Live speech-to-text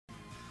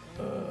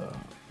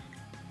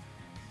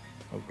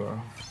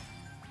Okay.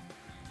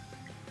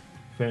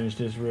 Finish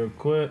this real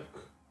quick.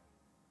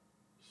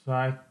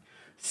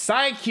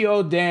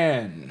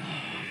 Psychodan.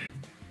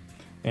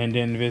 And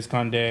then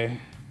Visconde.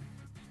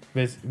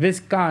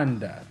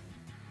 Visconda.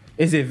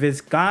 Is it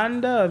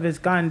Visconda or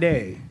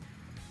Visconde?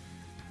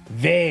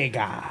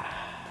 Vega.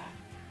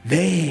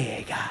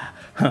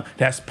 Huh,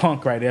 that's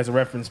Punk right there. That's a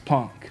reference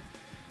Punk.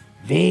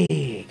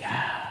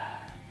 Vega.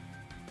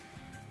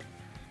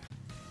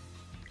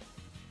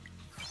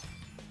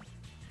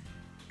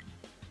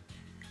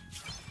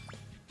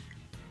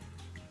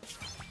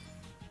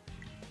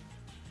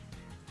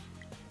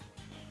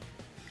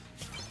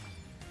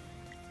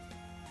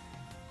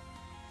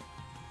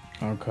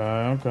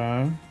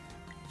 Okay.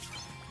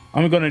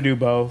 I'm gonna do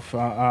both.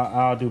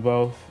 I'll do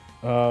both.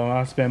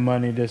 I'll spend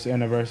money this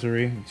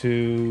anniversary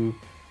to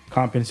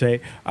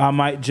compensate. I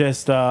might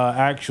just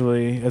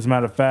actually, as a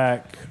matter of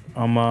fact,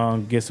 I'm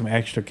gonna get some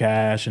extra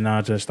cash and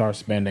I'll just start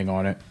spending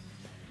on it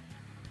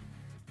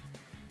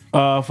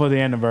for the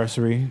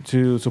anniversary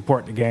to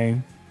support the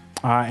game.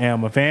 I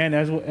am a fan,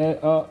 as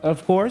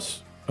of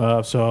course.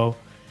 So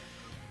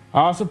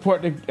I'll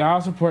support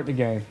the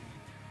game.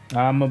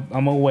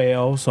 I'm a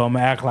whale, so I'm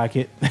gonna act like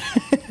it.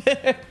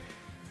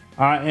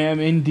 I am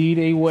indeed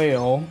a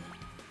whale.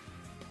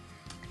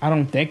 I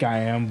don't think I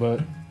am,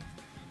 but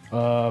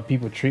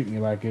people treat me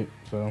like it,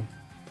 so.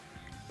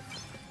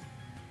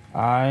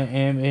 I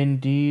am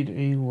indeed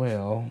a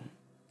whale.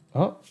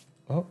 Oh,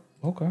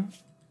 okay.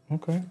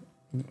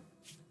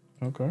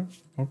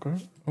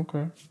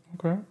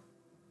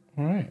 All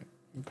right,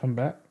 come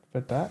back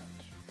for that.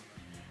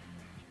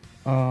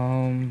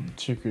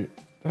 Secret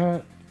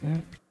that, yeah.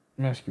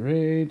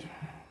 Masquerade.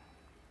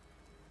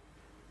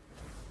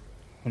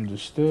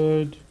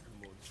 Understood.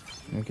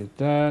 Look at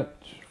that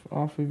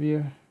off of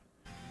you.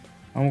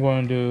 I'm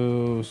going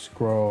to do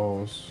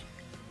scrolls.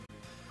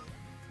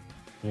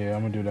 Yeah,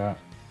 I'm going to do that.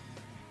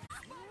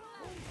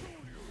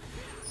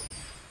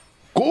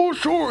 Go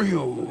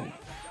Shoryu.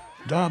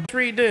 Let's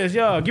read this.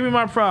 Yo, give me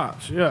my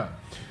props. Yeah.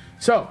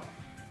 So,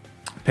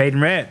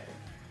 Peyton Red.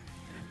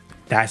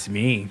 That's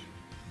me.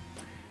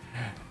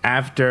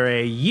 After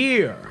a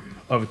year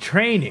of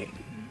training,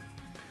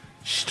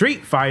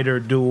 Street Fighter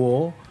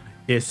Duel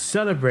is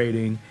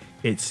celebrating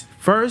its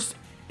first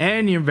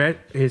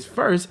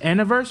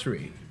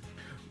anniversary.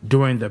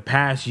 During the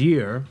past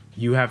year,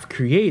 you have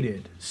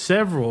created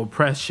several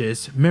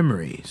precious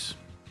memories.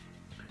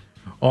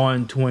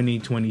 On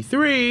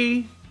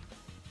 2023,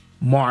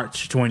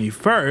 March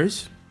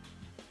 21st,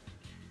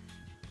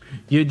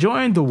 you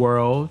joined the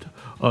world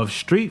of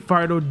Street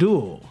Fighter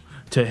Duel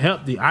to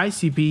help the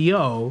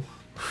ICPO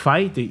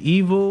fight the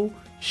evil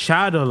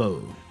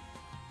Shadaloo.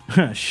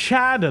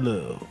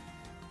 Shadaloo.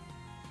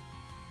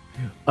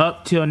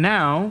 Up till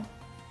now,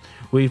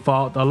 we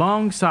fought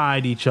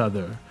alongside each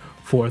other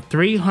for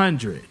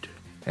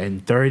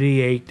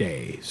 338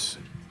 days.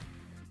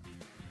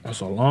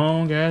 That's a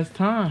long ass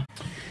time.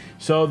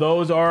 So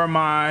those are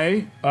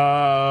my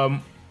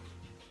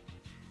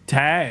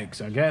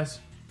tags, I guess.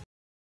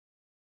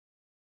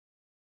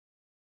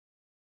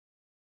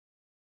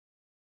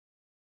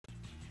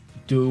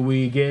 Do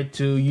we get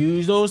to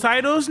use those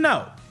titles?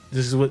 No.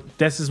 This is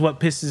what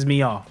pisses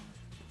me off.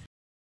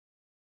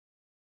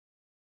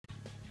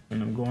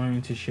 And I'm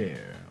going to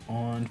share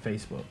on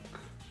Facebook.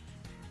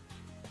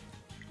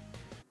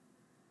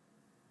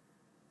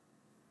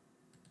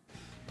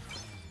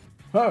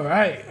 All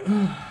right.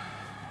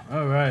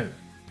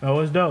 That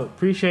was dope.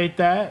 Appreciate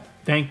that.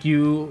 Thank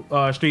you,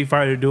 Street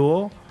Fighter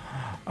Duel.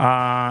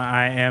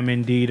 I am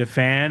indeed a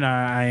fan.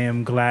 I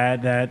am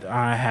glad that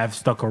I have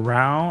stuck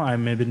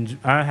around.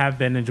 I have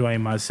been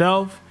enjoying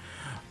myself.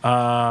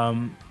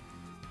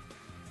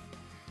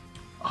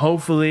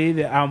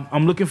 Hopefully,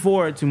 I'm looking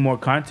forward to more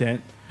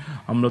content.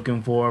 I'm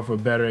looking for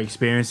better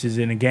experiences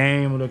in the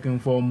game. I'm looking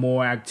for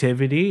more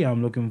activity.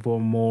 I'm looking for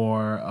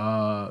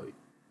more,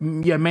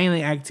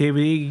 mainly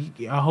activity.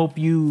 I hope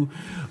you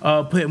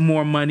put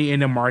more money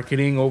into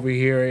marketing over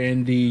here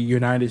in the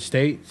United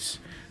States.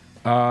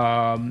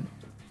 I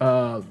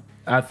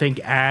think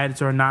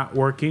ads are not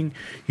working.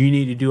 You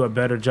need to do a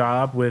better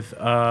job with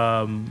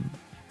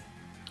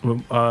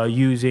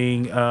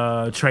using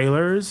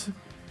trailers,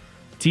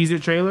 teaser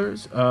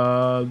trailers.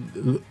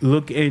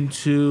 Look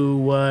into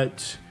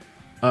what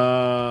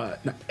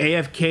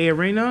AFK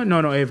Arena,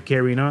 no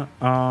AFK Arena,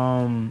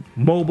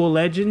 Mobile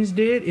Legends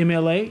did,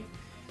 MLA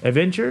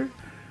Adventure,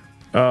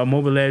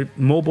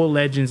 Mobile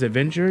Legends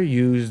Adventure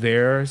used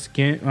their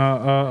skin,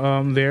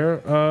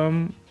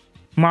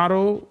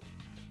 model,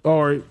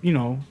 or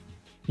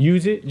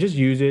use it. Just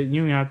use it.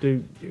 You don't have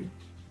to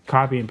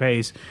copy and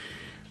paste.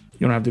 You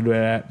don't have to do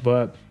that.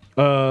 But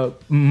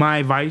my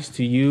advice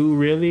to you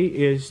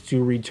really is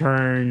to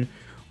return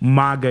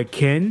Maga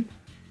Ken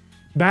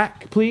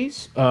back,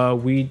 please.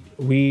 We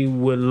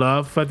would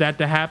love for that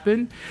to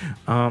happen.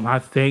 I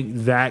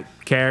think that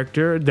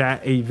character,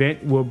 that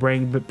event will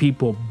bring the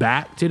people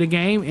back to the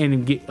game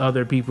and get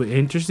other people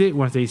interested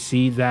once they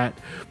see that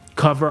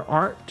cover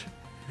art.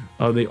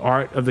 The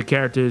art of the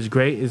character is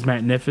great. It's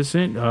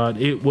magnificent.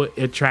 It would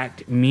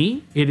attract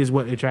me. It is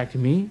what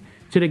attracted me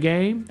to the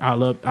game.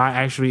 I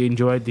actually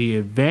enjoyed the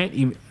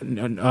event,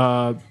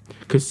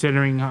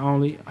 considering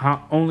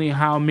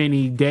how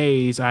many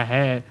days I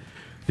had.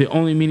 The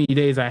only many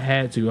days I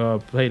had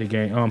to play the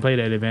game, play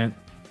that event.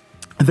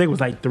 I think it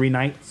was like 3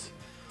 nights.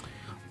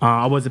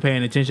 I wasn't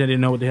paying attention. I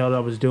didn't know what the hell I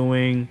was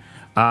doing.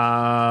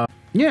 Yeah,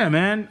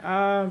 man.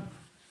 A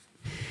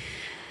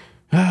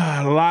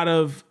lot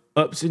of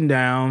ups and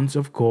downs,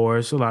 of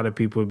course. A lot of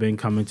people have been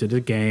coming to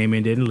the game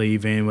and then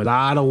leaving. A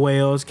lot of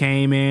whales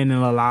came in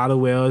and a lot of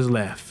whales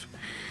left.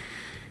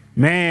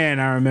 Man,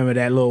 I remember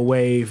that little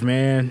wave,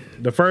 man.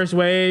 The first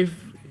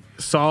wave,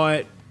 saw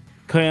it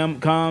come.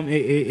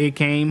 It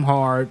came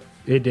hard.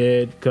 It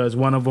did, because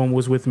one of them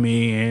was with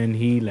me and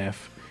he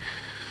left.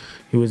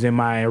 He was in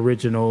my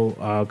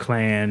original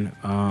clan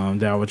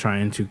that I was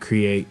trying to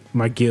create,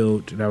 my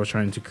guild that I was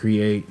trying to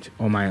create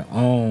on my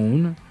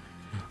own.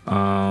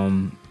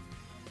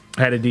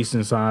 Had a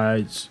decent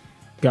size,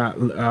 got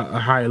a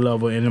higher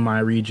level into my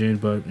region,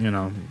 but you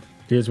know,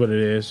 here's what it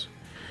is.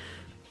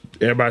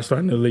 Everybody's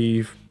starting to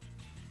leave.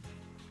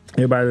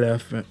 Everybody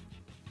left.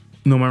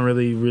 No one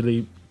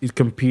really is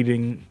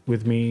competing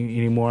with me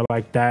anymore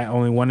like that.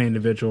 Only one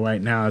individual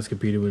right now is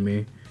competing with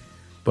me,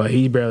 but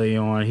he's barely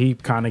on. He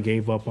kind of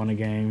gave up on the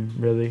game,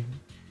 really.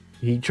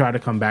 He tried to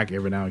come back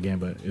every now and again,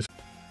 but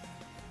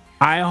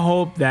I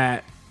hope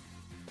that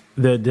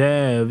the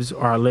devs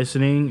are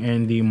listening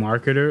and the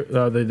marketer,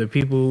 the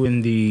people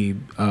in the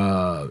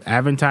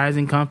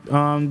advertising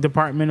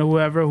department or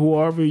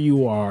whoever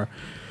you are,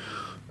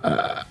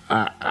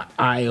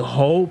 I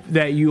hope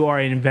that you are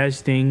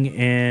investing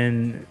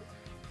in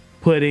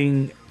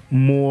putting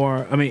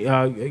more,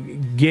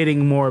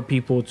 getting more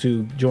people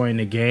to join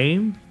the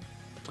game.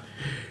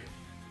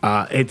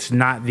 It's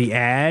not the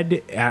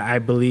ad. I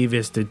believe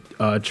it's the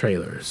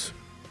trailers.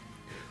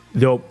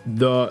 The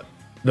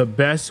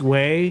best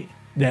way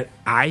that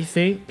I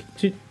think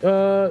to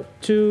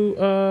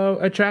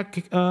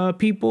attract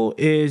people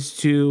is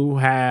to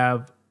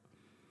have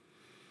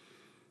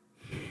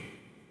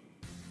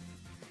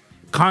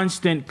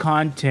constant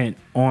content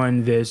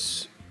on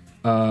this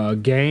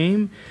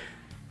game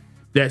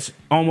that's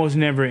almost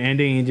never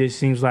ending. It just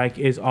seems like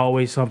it's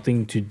always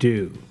something to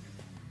do.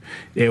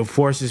 It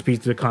forces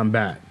people to come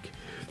back.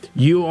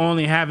 You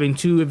only having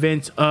 2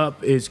 events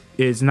up is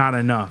not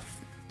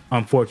enough,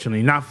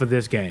 unfortunately. Not for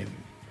this game.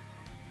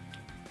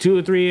 2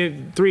 or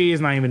 3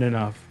 is not even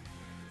enough.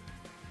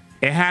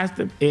 It has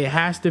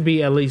to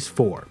be at least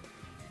 4,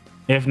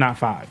 if not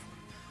 5.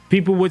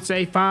 People would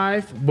say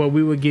 5, but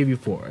we would give you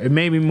 4. It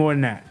may be more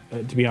than that.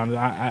 To be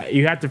honest,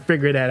 you have to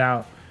figure that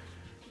out.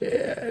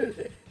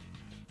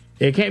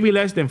 It can't be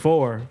less than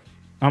 4.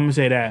 I'm gonna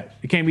say that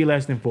it can't be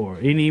less than 4.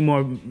 You need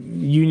more.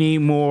 You need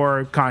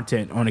more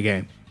content on the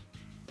game.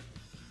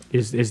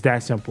 It's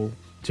that simple.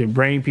 To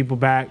bring people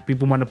back.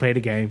 People want to play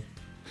the game.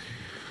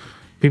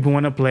 People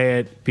want to play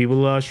it. People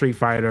love Street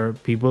Fighter.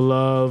 People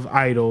love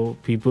Idol.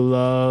 People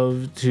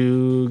love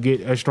to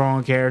get a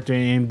strong character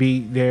and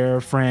beat their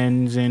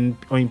friends in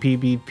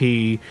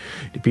PvP.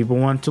 People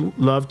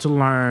love to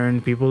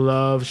learn. People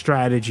love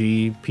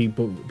strategy.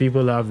 People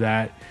love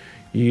that.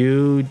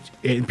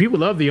 People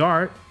love the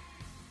art.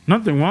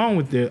 Nothing wrong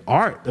with the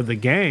art of the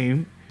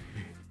game.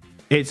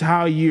 It's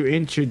how you're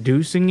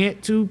introducing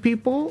it to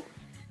people,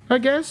 I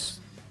guess.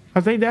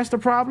 I think that's the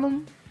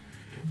problem.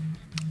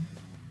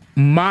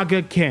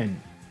 MAGA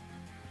Ken.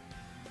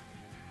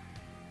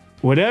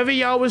 Whatever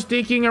y'all was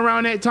thinking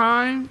around that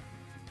time,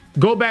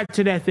 go back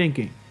to that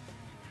thinking.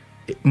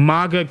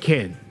 MAGA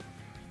Ken.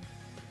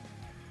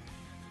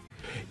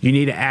 You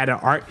need to add an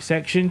art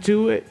section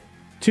to it,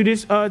 to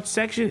this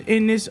section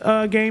in this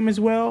game as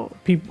well.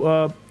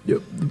 People,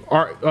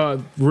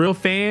 real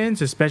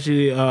fans,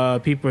 especially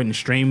people in the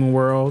streaming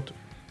world,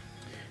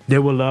 they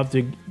would love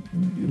to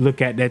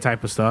look at that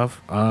type of stuff.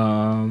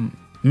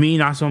 Me,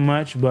 not so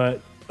much,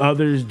 but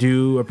others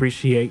do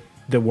appreciate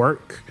the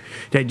work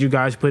that you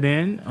guys put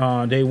in.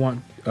 They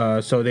want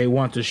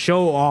to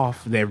show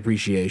off their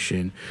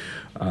appreciation.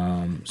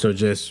 So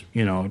just,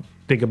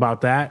 think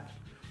about that.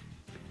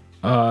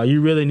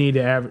 You really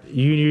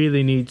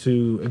need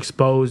to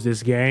expose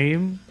this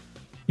game.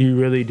 You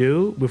really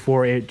do,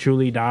 before it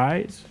truly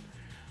dies.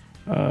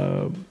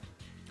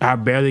 I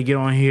barely get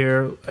on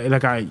here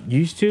like I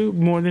used to,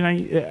 more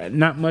than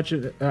not much.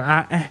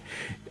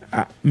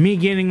 Me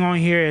getting on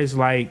here is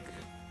like,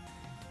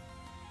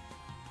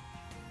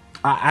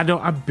 I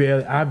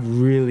barely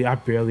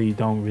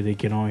don't really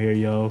get on here,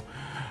 yo.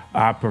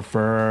 I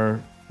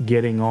prefer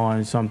getting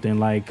on something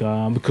like,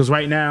 because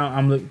right now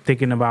I'm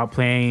thinking about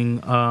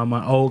playing an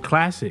old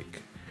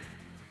classic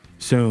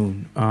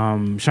soon,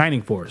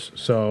 Shining Force.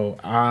 So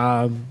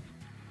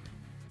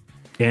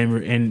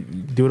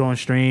and do it on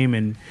stream,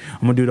 and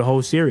I'm gonna do the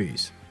whole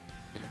series.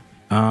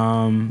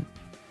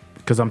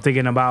 Because I'm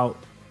thinking about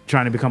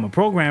trying to become a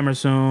programmer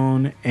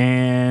soon,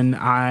 and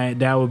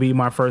that would be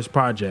my first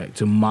project,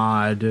 to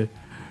mod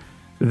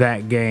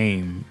that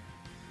game.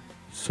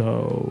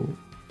 So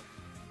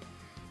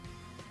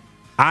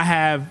I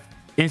have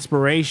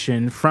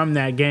inspiration from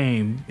that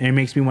game, and it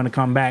makes me want to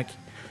come back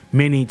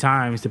many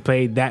times to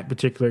play that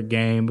particular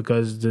game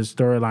because the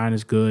storyline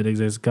is good.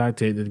 It's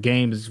content. The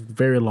game is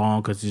very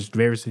long because it's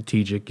very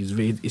strategic.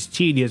 It's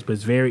tedious, but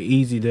it's very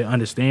easy to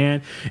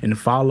understand and to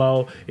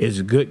follow. It's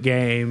a good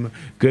game,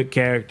 good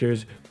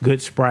characters,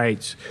 good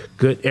sprites,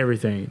 good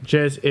everything.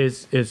 Just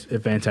it's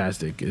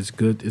fantastic. It's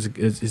good.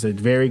 It's a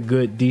very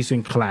good,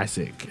 decent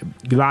classic.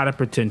 A lot of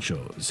potential.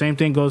 Same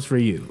thing goes for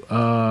you.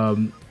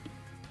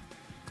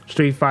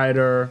 Street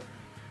Fighter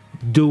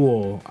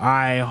Duel.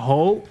 I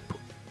hope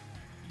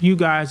you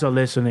guys are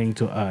listening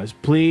to us.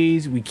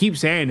 Please, we keep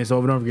saying this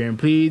over and over again.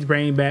 Please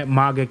bring back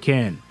Manga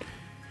Ken.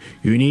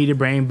 You need to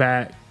bring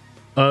back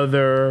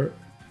other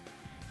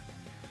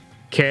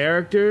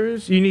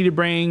characters. You need to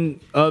bring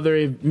other.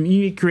 You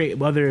need to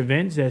create other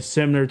events that's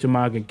similar to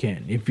Manga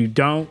Ken. If you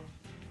don't,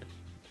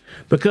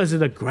 because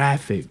of the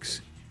graphics,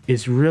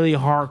 it's really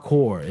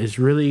hardcore. It's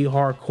really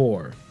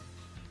hardcore.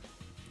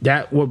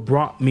 That what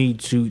brought me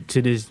to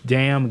this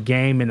damn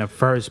game in the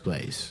first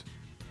place.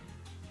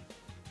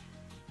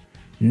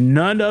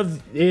 None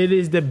of it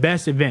is the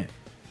best event.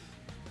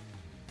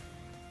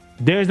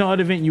 There's no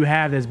other event you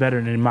have that's better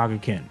than Manga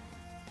Ken.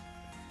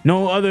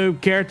 No other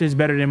character is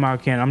better than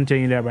Manga Ken. I'm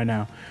telling you that right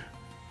now.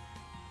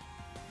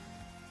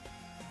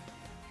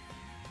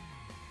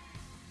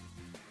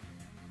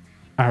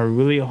 I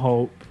really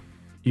hope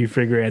you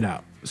figure it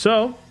out.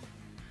 So,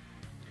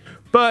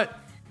 but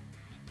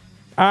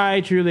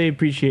I truly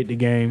appreciate the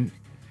game.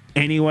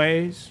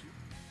 Anyways,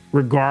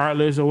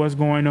 regardless of what's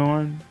going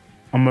on,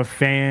 I'm a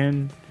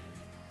fan.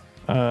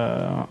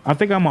 I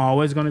think I'm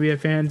always going to be a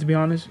fan, to be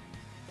honest.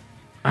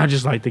 I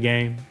just like the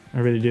game. I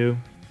really do.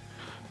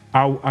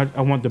 I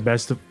want the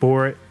best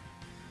for it.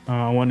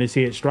 I want to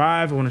see it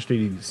strive. I want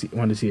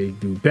to see it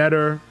do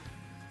better.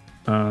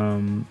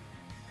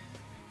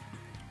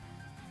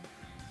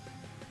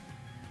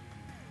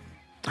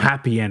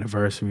 Happy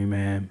anniversary,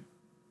 man.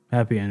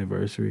 Happy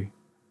anniversary.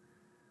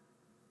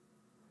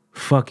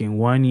 Fucking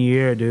 1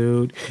 year,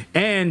 dude.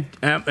 And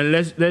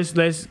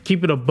let's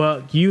keep it a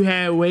buck. You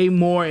had way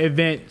more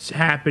events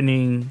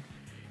happening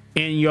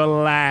in your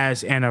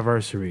last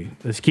anniversary.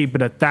 Let's keep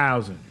it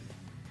 1,000.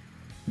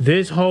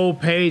 This whole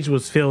page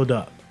was filled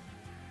up.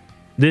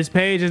 This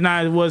page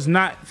was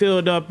not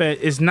filled up as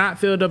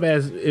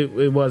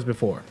it was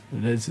before.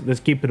 Let's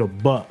keep it a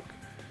buck.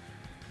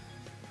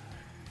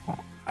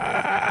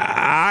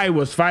 I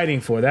was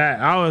fighting for that.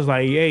 I was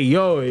like, hey,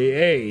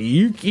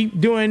 you keep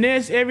doing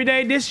this every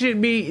day.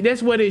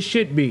 That's what it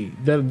should be.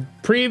 The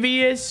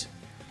previous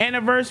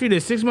anniversary, the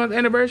 6-month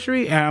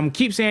anniversary,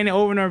 keep saying it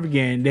over and over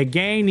again. The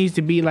game needs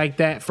to be like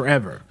that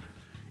forever.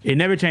 It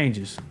never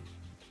changes.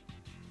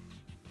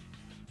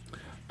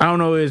 I don't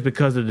know if it's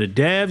because of the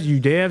devs.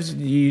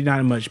 You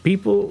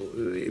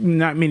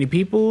not many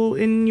people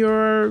in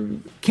your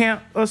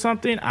camp or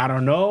something. I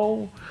don't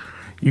know.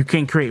 You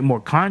can create more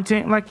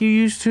content like you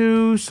used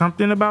to.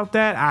 Something about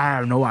that. I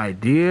have no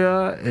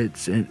idea.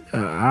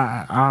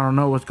 I don't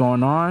know what's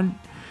going on.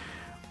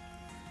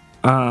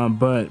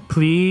 But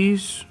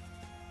please,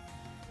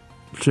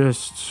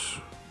 just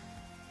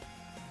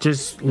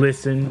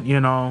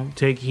listen.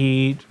 Take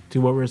heed to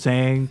what we're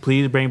saying.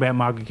 Please bring back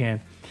Manga Ken.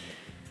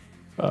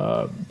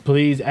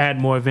 Please add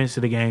more events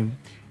to the game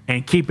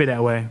and keep it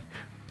that way.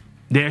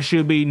 There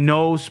should be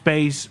no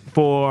space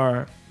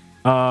for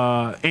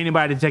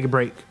anybody to take a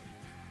break.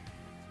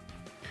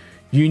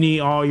 You need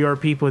all your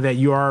people that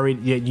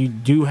you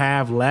do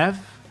have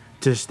left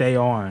to stay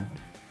on,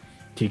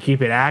 to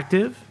keep it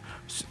active,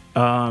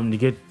 to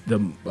get the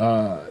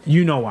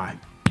why,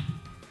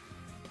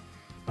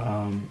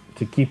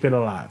 to keep it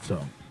alive.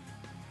 So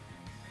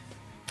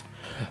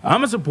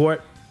I'm a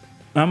support.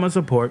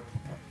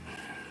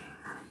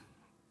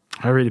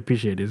 I really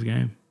appreciate this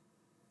game.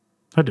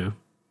 I do.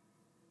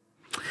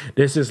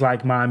 This is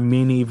like my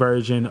mini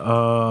version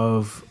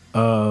of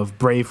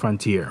Brave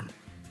Frontier.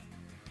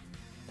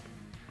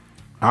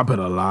 I put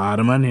a lot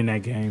of money in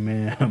that game,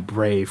 man.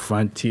 Brave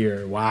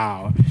Frontier.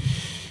 Wow.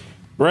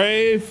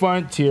 Brave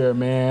Frontier,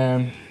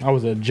 man. I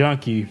was a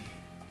junkie.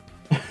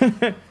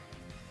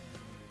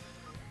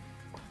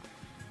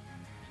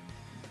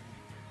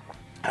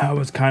 I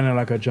was kind of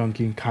like a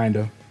junkie, kind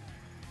of.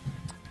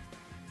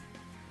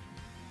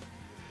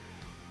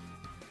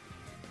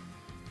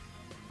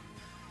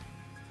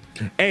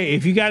 Hey,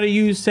 if you got to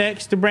use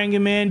sex to bring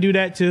him in, do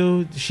that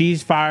too.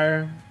 She's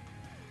fire.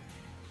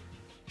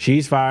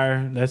 She's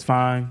fire. That's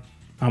fine.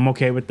 I'm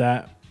okay with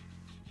that.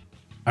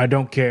 I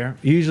don't care.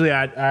 Usually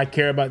I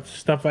care about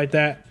stuff like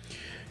that.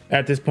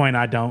 At this point,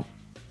 I don't.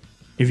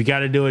 If you got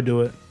to do it,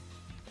 do it.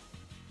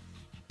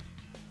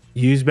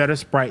 Use better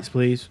sprites,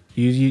 please.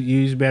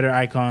 Use better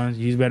icons.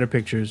 Use better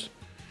pictures.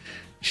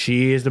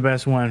 She is the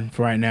best one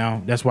for right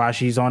now. That's why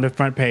she's on the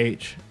front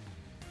page.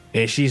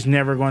 And she's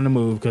never going to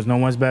move because no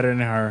one's better than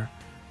her.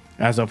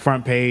 As a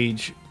front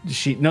page,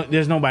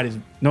 there's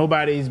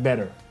nobody's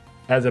better.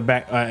 As a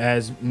back,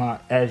 as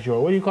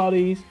your, what do you call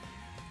these?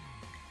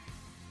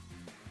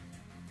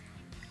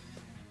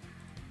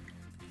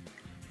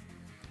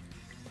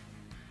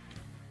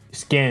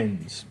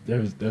 skins.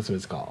 That's what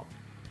it's called.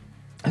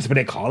 That's what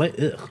they call it.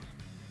 Ugh.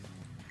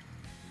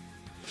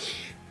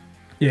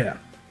 Yeah.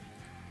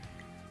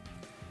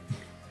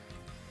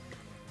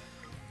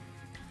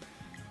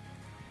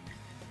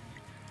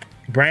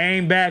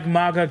 Bring back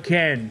Manga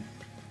Ken.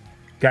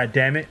 God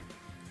damn it.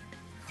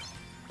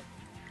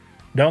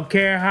 Don't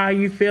care how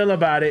you feel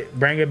about it.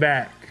 Bring it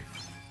back.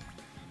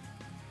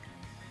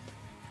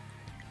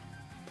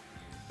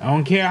 I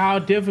don't care how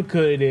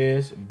difficult it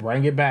is.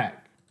 Bring it back.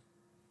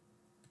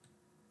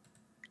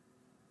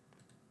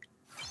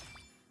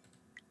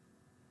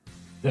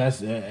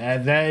 That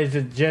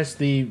is just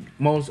the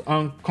most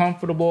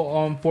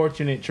uncomfortable,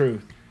 unfortunate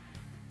truth.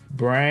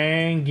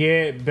 Bring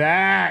it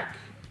back.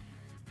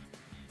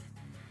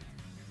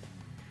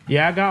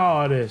 Yeah, I got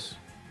all this.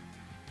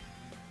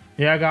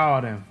 Yeah, I got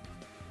all them.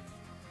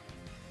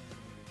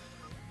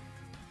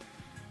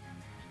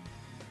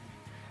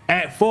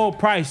 At full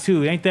price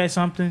too. Ain't that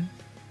something?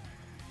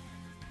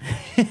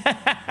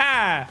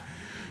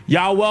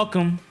 Y'all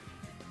welcome.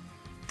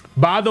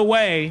 By the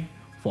way,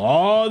 for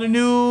all the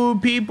new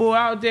people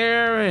out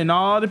there and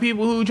all the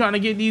people who trying to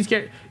get these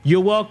characters,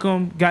 you're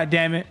welcome. God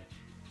damn it.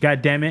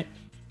 God damn it.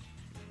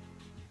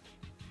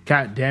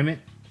 God damn it.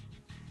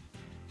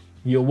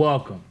 You're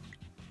welcome.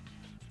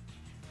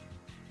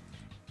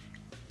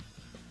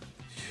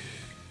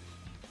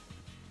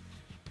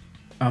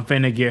 I'm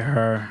finna get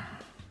her.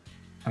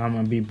 I'm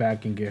gonna be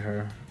back and get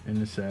her in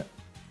the set.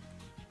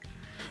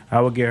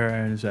 I will get her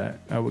in the set.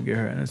 I will get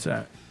her in the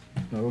set.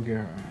 I will get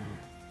her.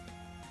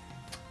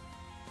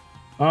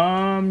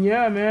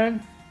 Yeah,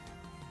 man.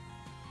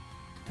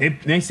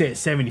 They said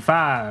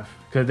 75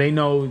 because they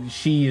know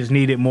she is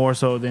needed more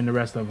so than the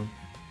rest of them.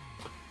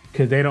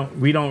 Because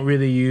we don't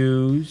really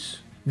use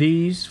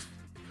these.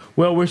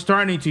 Well, we're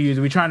starting to use.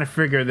 We're trying to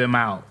figure them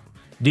out.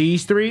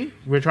 These three,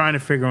 we're trying to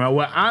figure them out.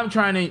 Well, I'm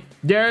trying to.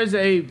 There's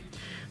a.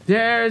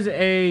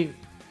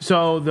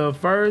 So the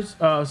first.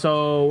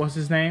 So what's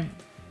his name?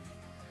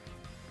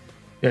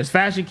 There's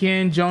Fashion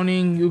Ken,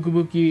 Jonin,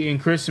 Ukabuki,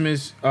 and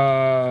Christmas.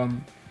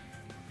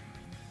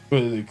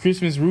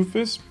 Christmas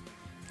Rufus.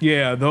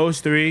 Yeah, those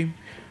three.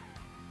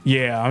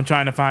 Yeah, I'm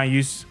trying to find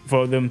use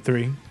for them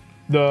three.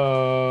 The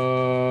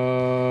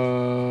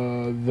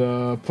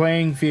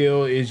playing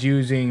field is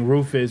using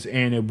Rufus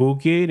and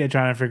Ibuki. They're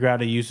trying to figure out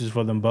the uses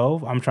for them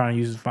both. I'm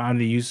trying to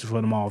find the uses for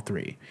them all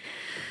three.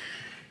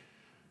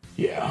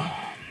 Yeah.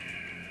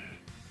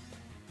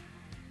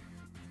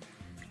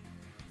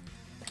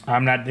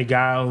 I'm not the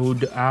guy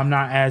I'm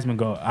not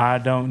Asmongold. I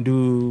don't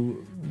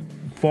do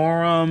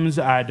forums.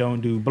 I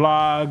don't do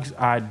blogs.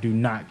 I do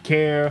not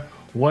care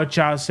what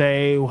y'all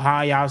say,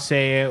 how y'all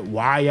say it,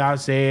 why y'all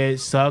say it.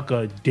 Suck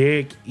a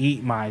dick,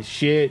 eat my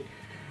shit.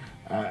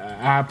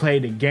 I play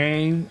the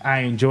game. I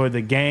enjoy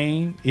the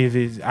game. If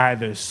it's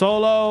either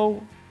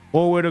solo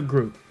or with a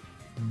group,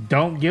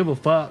 don't give a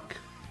fuck.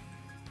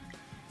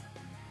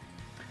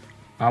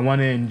 I want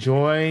to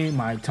enjoy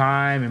my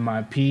time and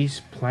my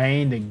peace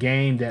playing the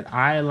game that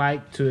I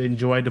like to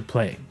enjoy to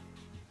play.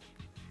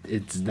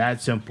 It's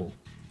that simple.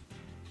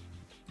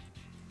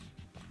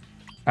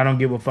 I don't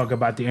give a fuck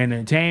about the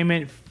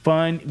entertainment,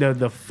 fun,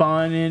 the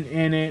fun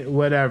in it,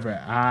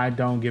 whatever. I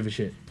don't give a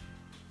shit.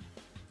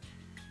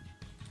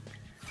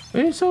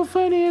 It's so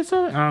funny. I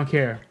don't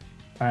care.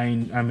 I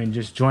mean,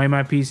 just join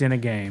my piece in a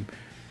game.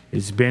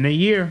 It's been a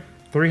year.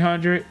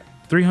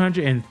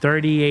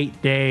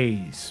 338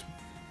 days.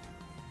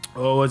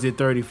 Or was it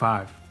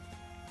 35?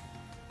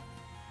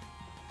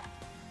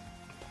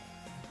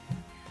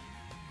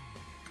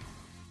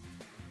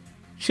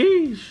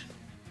 Sheesh.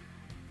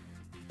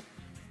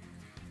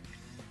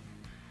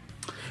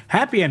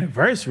 Happy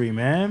anniversary,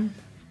 man.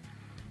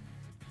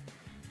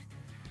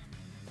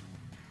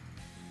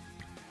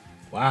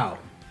 Wow.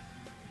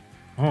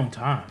 On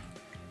time.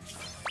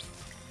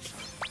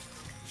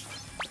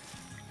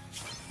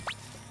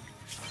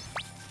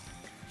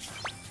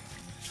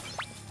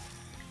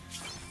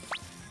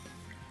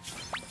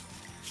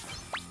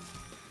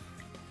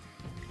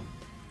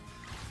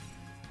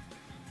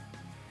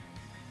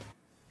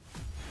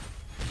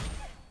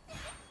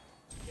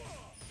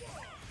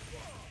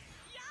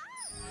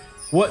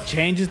 What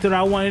changes did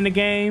I want in the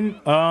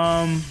game?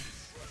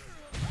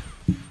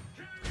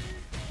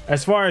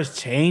 As far as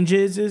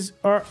changes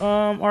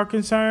are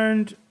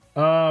concerned,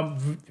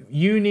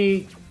 you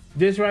need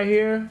this right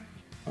here.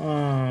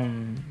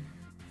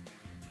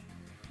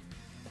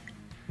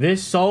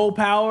 This soul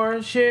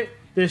power shit,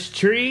 this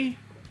tree,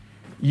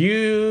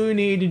 you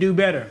need to do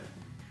better.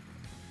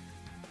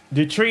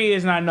 The tree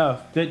is not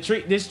enough.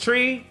 This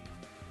tree,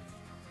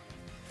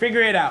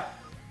 figure it out.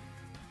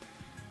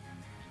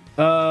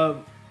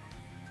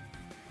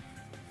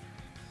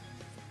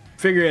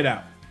 Figure it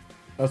out.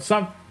 It's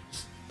not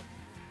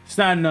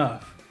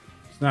enough.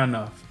 It's not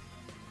enough.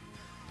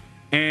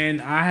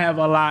 And I have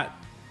a lot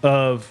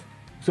of,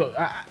 so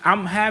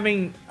I'm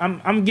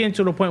getting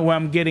to the point where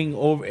I'm getting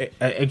over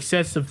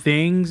excessive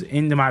things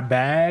into my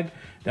bag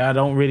that I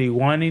don't really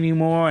want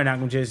anymore, and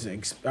I'm just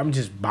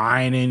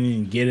buying in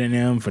and getting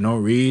them for no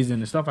reason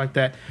and stuff like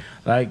that.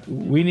 Like,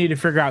 we need to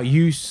figure out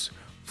use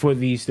for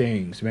these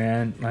things,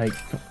 man. Like,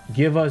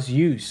 give us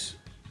use.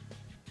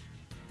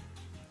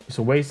 It's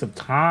a waste of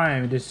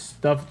time. This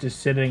stuff just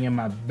sitting in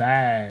my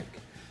bag.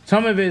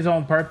 Some of it is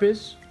on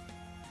purpose,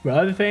 but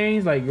other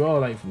things, like, bro,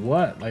 like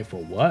what? Like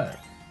for what?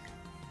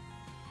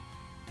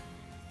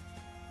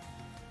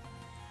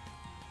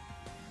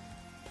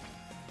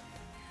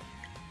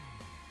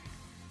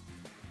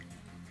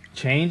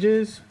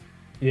 Changes?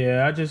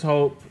 Yeah, I just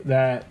hope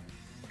that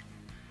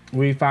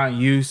we find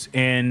use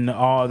in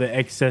all the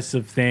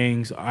excessive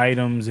things,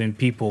 items, and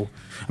people.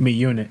 I mean,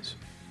 units,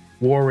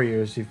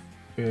 warriors,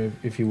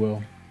 if you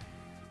will.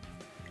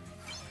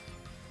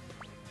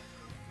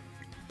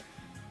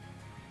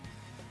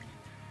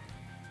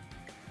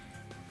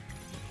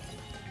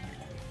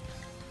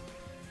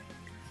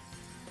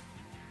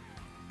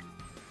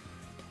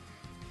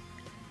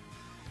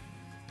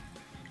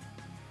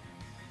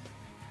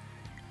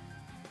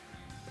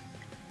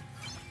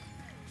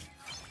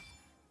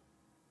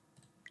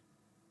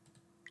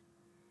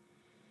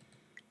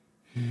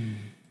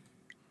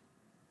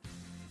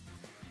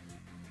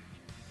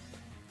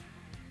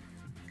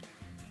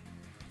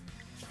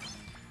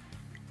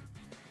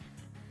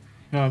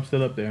 No, I'm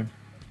still up there.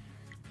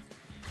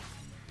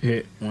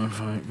 Hit one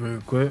fight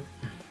real quick.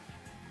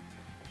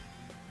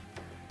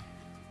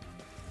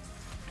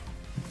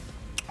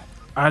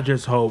 I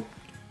just hope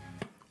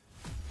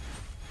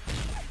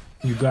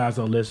you guys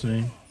are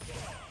listening.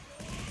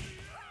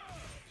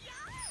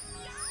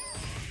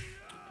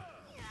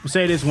 I'll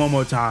say this one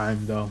more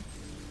time, though.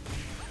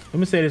 Let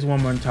me say this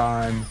one more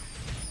time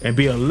and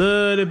be a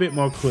little bit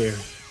more clear.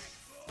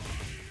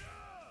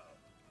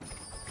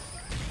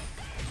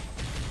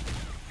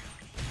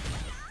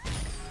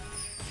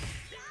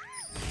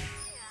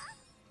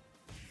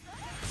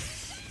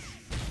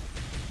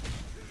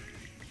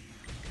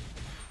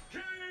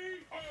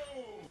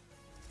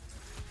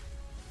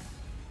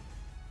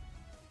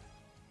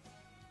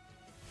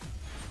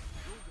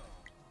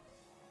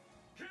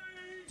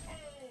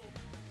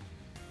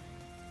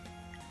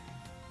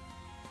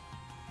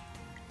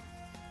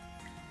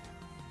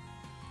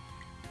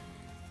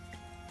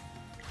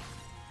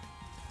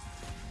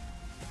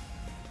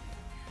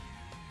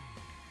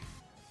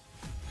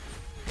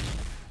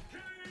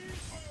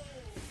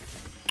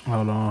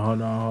 Hold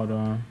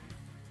on.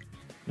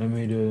 Let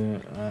me do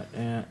it.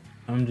 And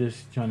I'm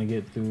just trying to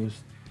get through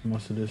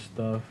most of this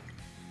stuff.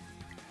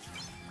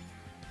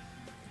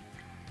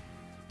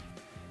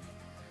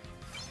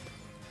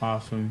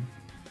 Awesome.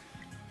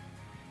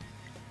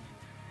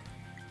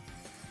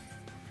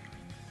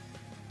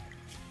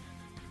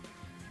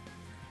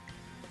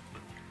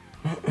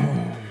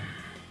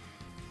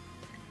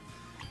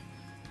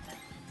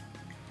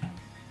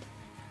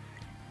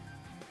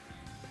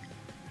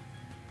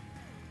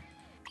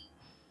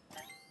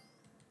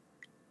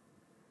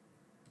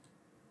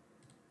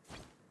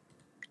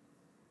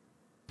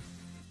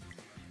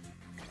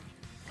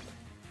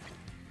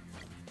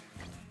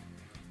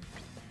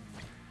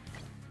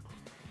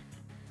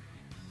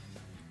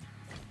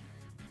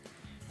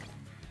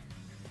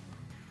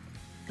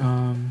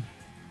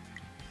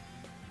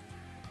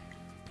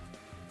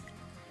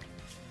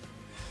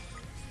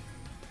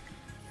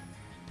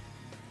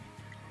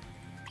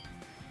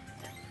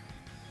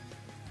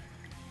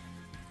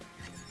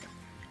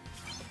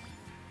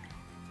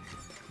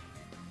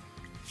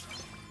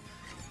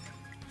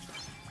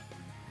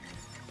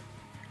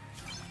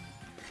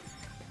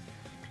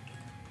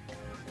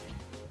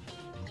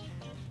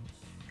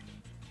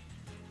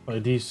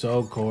 Like these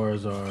soul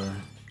cores are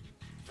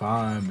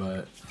fine,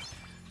 but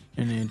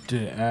you need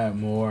to add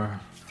more.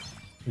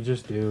 You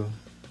just do.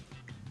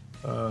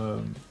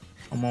 I'm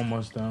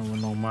almost done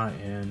with on my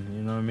end.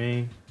 You know what I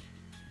mean?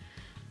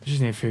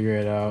 Just need to figure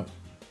it out.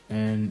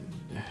 And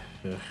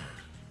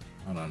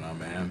I don't know,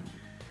 man.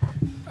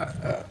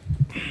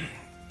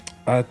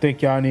 I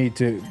think y'all need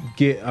to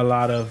get a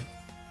lot of.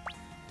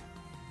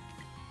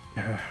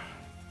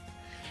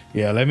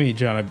 Yeah, let me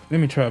try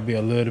to be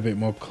a little bit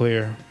more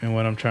clear in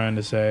what I'm trying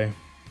to say.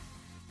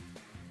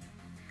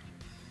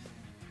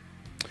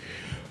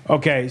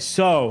 Okay,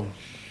 so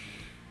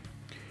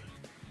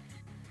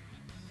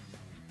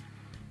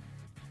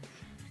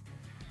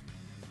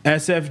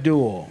SF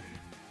Duel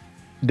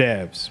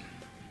devs,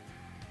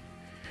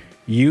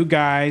 you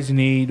guys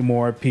need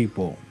more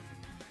people.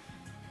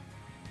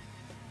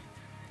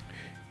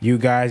 You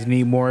guys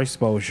need more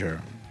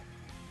exposure.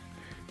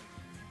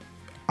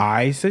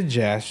 I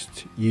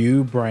suggest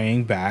you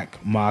bring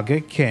back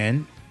Maga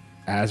Ken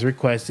as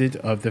requested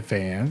of the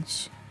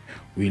fans.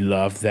 We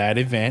love that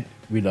event.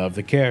 We love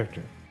the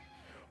character.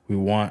 We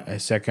want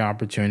a second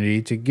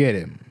opportunity to get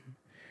him.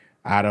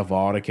 Out of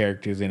all the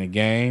characters in the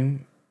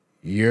game,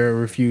 you're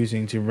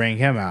refusing to bring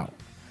him out.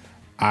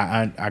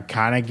 I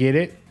kind of get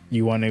it.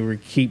 You want to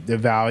keep the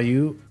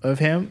value of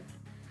him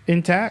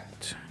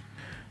intact.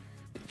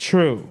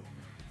 True.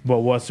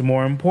 But what's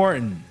more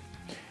important?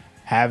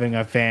 Having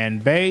a fan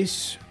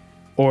base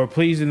or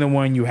pleasing the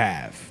one you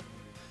have?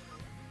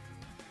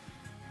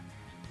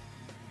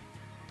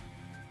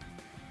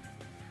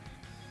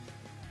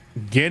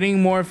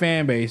 Getting more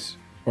fan base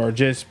or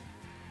just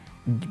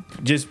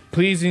Just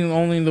pleasing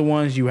only the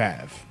ones you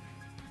have.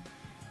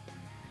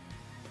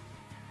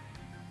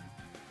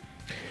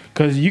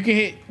 Cause you can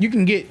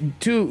hit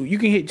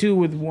two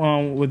with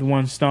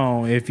one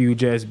stone if you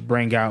just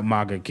bring out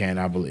Magaken,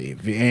 I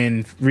believe,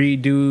 and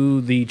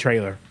redo the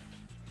trailer.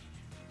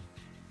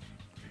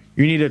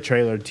 You need a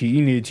trailer.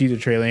 You need a teaser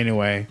trailer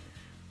anyway.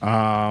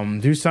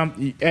 Do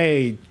something.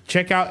 Hey,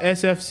 check out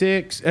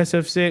SF6.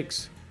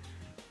 SF6.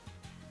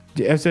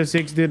 The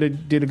SF6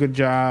 did a good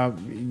job.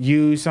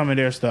 Use some of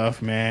their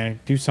stuff, man.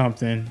 Do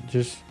something.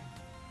 Just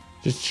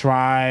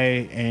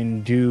try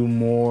and do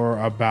more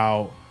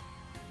about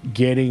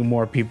getting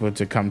more people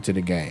to come to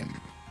the game.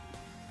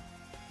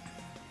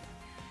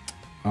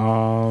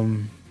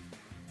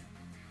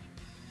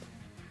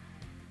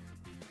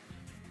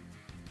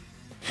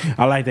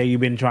 I like that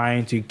you've been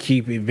trying to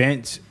keep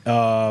events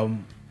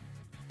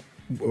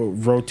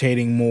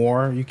rotating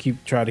more. You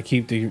try to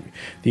keep the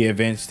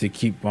events to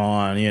keep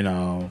on,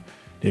 the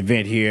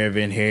event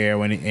here,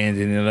 when it ends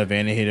in another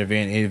event, hit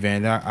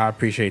event. I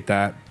appreciate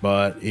that,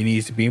 but it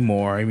needs to be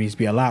more. It needs to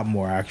be a lot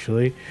more,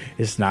 actually.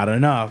 It's not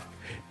enough.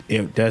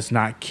 It does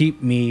not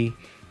keep me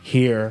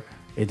here.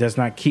 It does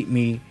not keep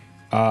me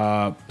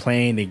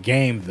playing the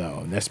game,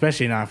 though,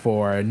 especially not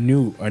for a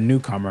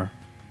newcomer.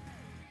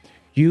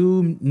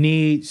 You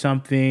need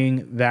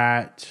something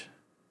that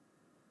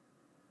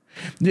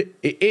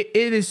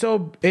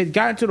it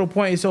got to the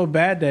point it's so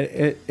bad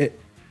that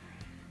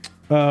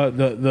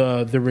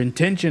the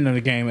retention of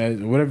the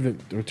game, whatever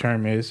the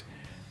term is,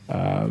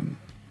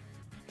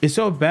 it's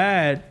so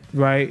bad,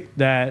 right,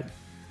 that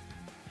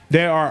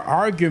there are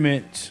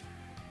arguments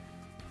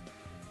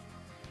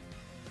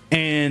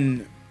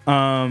and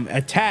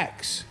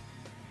attacks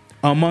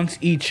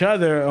amongst each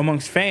other,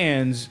 amongst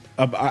fans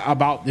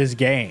about this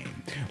game.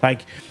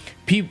 Like,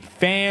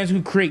 fans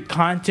who create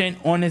content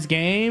on this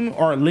game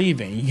are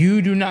leaving.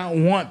 You do not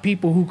want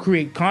people who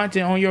create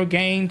content on your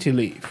game to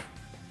leave.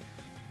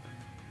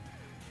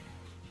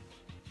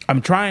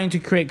 I'm trying to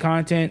create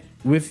content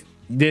with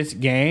this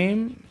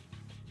game.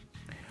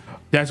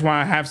 That's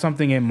why I have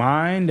something in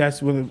mind.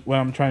 That's what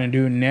I'm trying to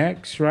do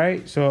next,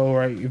 right? So,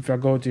 right, if I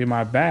go to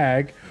my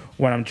bag,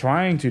 what I'm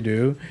trying to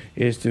do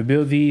is to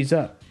build these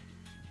up.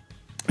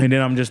 And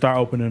then I'm just start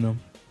opening them.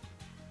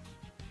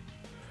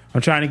 I'm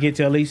trying to get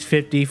to at least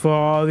 50 for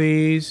all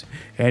these.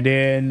 And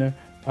then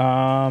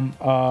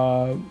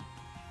and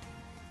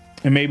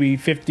maybe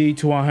 50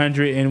 to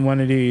 100 in one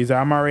of these.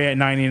 I'm already at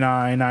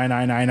 99,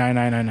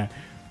 999.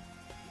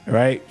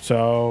 Right?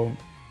 So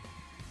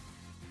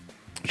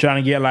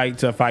trying to get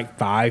to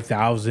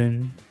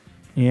 5,000.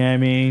 You know what I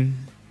mean?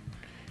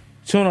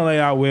 Sooner or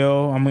later I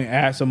will. I'm gonna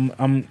add some.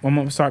 I'm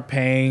gonna start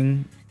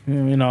paying.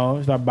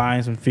 Start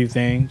buying some few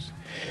things.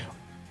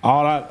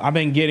 I've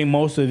been getting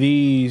most of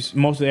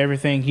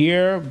everything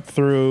here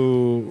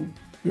through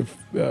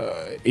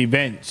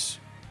events.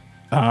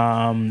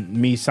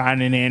 Me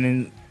signing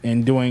in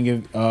and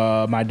doing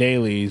my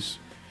dailies.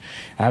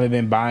 I haven't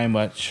been buying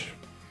much.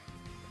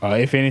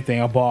 If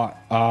anything, I bought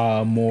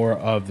more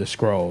of the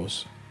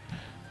scrolls.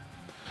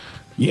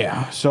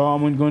 Yeah, so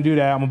I'm gonna do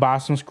that. I'm gonna buy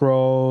some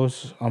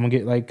scrolls. I'm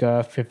gonna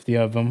get 50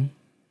 of them.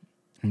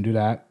 I'm gonna do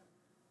that.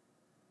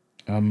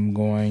 I'm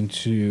going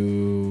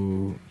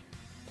to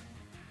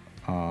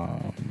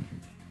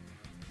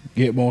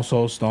get more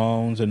soul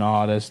stones and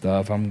all that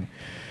stuff. I'm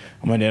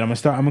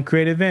gonna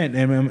create an event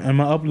and I'm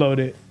gonna upload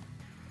it.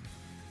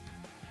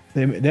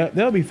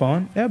 That'll be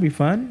fun. That'll be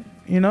fun.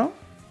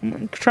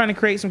 I'm trying to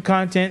create some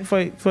content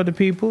for the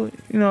people.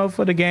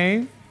 For the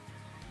game.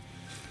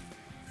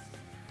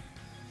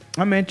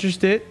 I'm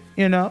interested.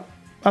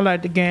 I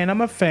like the game.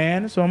 I'm a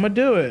fan, so I'm gonna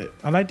do it.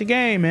 I like the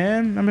game,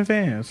 man. I'm a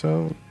fan,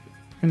 so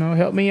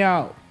help me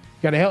out.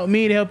 You gotta help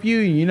me to help you.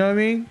 You know what I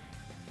mean?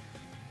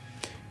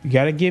 You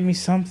gotta give me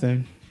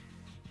something.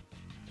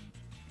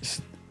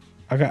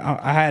 I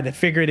had to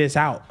figure this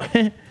out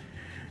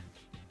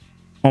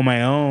on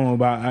my own.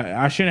 But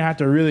I shouldn't have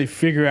to really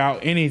figure out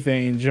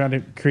anything and try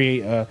to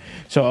create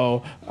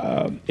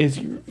it's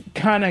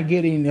kind of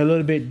getting a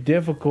little bit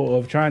difficult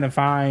of trying to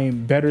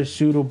find better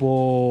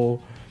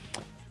suitable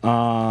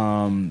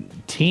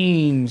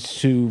teams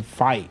to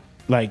fight.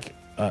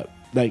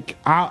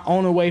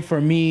 Only way for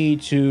me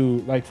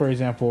to, for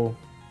example,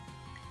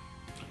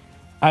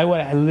 I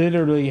would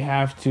literally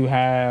have to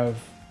have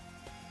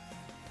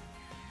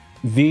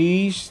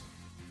these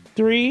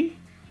three.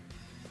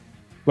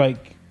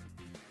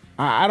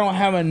 I don't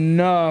have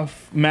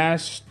enough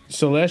mass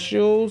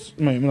celestials.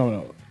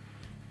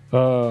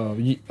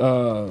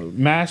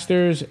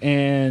 Masters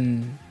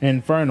and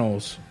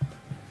infernals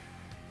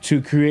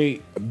to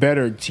create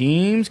better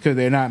teams because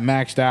they're not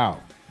maxed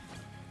out.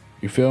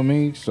 You feel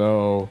me?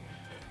 So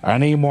I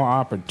need more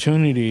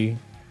opportunity.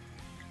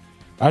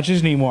 I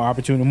just need more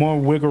opportunity, more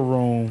wiggle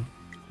room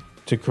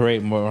to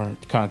create more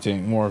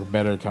content, more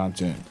better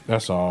content.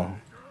 That's all.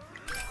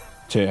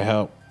 To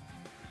help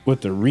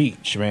with the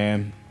reach,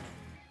 man.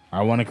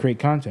 I want to create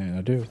content.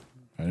 I do.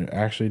 I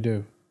actually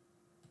do.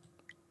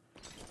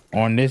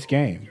 On this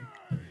game.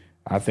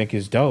 I think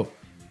it's dope.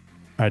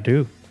 I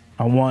do.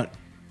 I want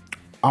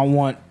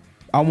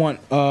I want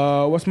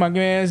what's my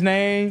man's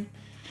name?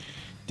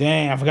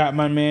 Dang, I forgot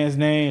my man's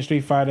name.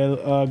 Street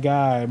Fighter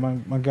guy,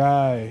 my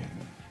guy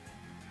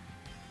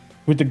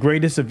with the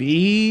greatest of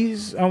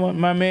ease. I want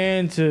my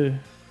man to,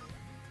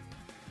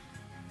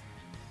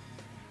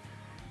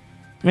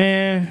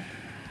 man.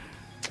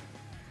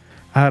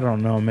 I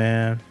don't know,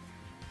 man.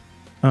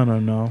 I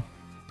don't know.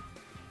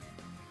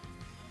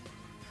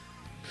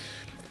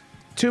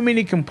 Too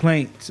many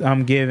complaints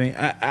I'm giving.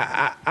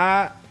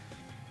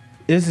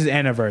 This is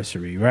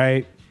anniversary,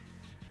 right?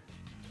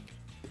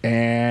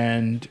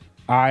 And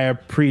I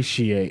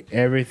appreciate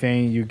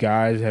everything you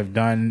guys have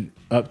done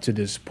up to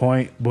this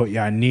point, but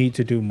y'all need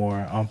to do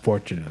more,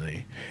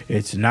 unfortunately.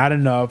 It's not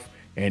enough,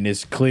 and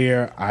it's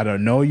clear. I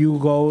don't know you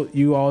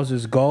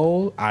all's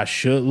goal. I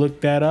should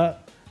look that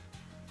up.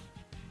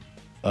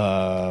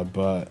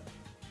 But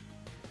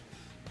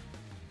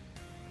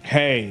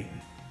hey,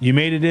 you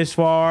made it this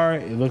far.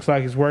 It looks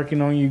like it's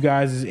working on you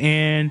guys'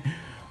 end.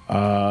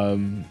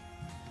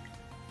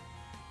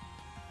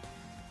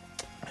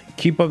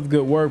 Keep up the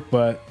good work,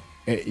 but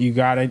you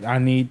gotta. I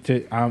need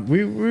to.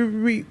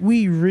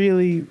 We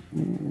really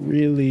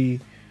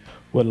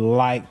would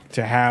like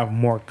to have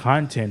more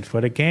content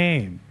for the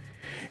game,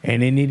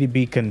 and it need to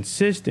be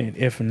consistent.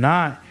 If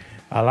not,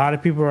 a lot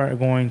of people are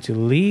going to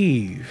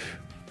leave.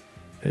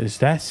 It's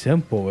that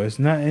simple. It's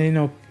not.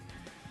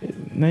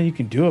 Nothing you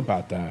can do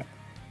about that.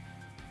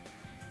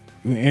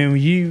 And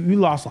you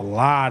lost a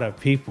lot of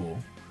people.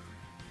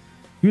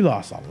 You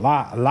lost a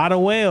lot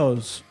of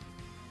whales.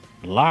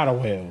 A lot of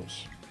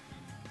whales.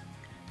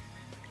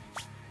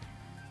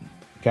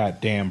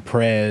 Goddamn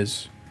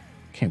Prez.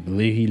 Can't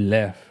believe he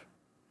left.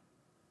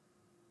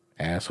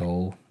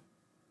 Asshole.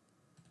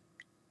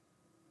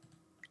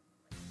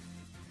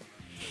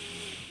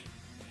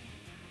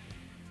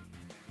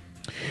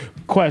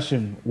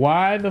 Question.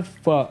 Why the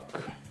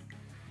fuck?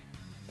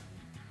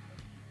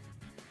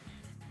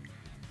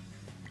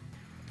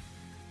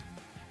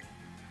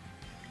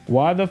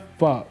 Why the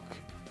fuck?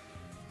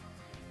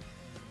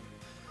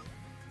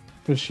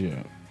 This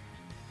shit.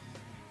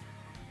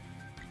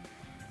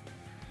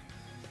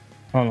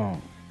 Hold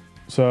on.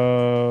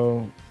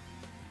 So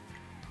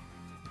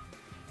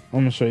I'm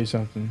gonna show you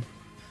something.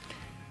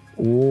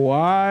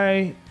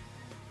 Why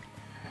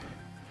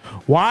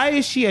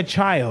is she a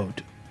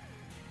child?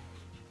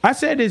 I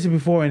said this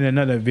before in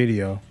another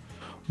video,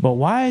 but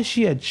why is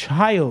she a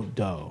child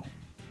though?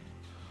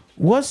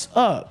 What's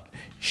up?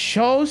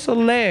 Show us a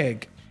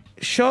leg.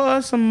 Show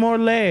us some more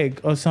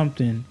leg or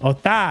something, or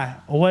thigh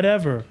or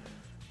whatever.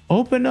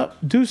 Open up,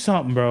 do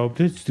something, bro.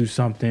 Just do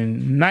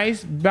something.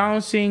 Nice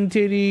bouncing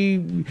titty,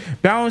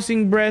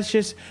 bouncing breast.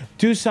 Just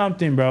do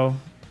something, bro.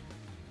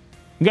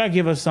 You gotta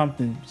give us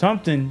something.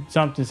 Something.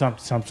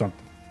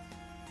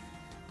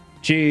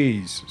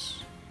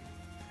 Jesus.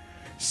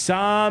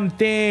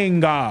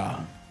 Something.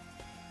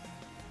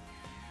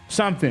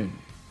 Something.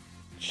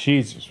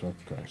 Jesus fucking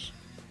Christ.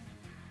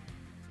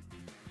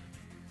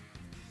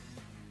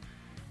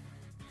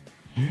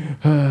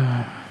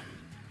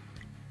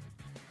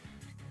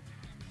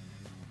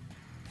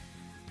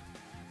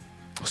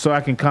 So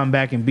I can come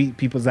back and beat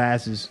people's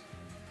asses.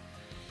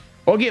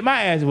 Or get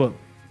my ass whooped.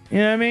 You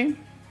know what I mean?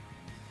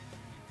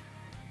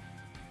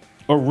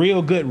 A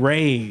real good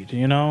raid,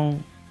 you know?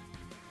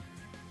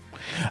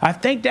 I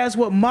think that's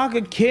what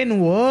Maka Kitten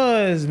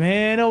was,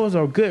 man. That was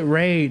a good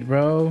raid,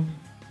 bro.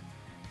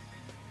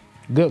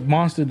 Good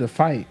monster to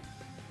fight.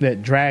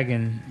 That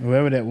dragon,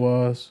 whoever that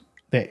was.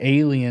 That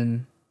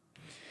alien.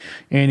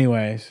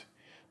 Anyways.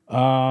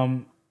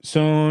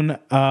 Soon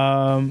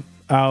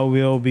I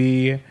will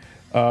be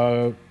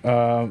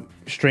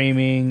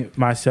streaming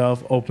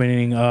myself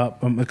opening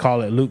up. I'm gonna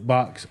call it loot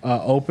box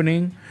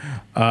opening.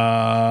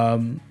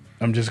 I'm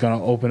just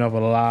gonna open up a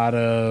lot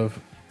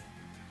of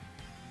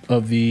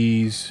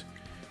these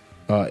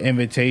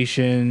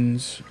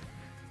invitations,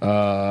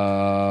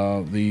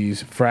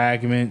 these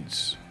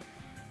fragments,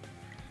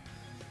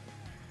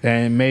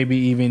 and maybe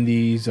even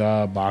these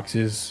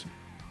boxes.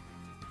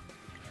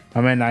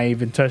 I may not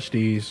even touch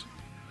these.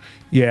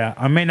 Yeah,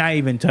 I may not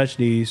even touch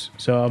these,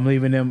 so I'm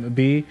leaving them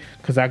be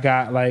because I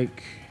got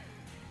like,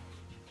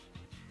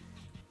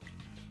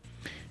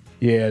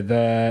 yeah,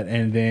 that,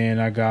 and then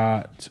I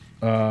got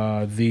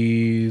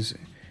these,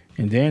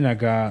 and then I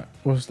got,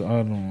 what's the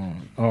other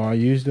one? Oh, I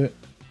used it?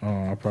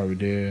 Oh, I probably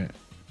did.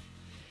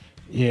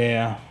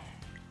 Yeah.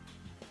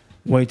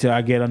 Wait till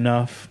I get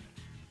enough.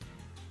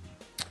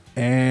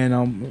 And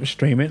I'm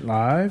stream it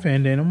live,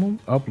 and then I'm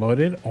gonna upload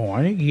it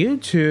on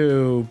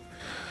YouTube.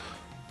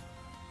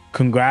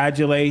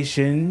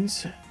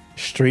 Congratulations,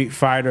 Street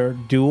Fighter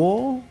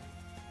Duel.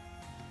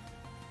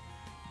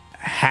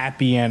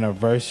 Happy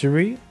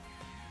anniversary.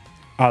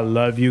 I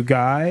love you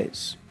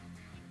guys.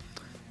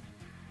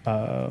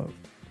 I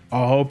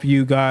hope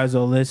you guys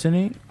are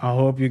listening. I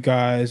hope you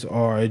guys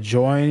are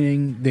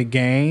enjoying the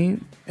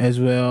game as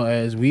well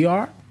as we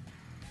are.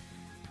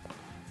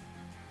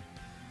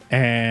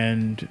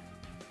 And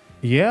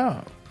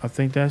yeah, I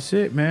think that's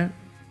it, man.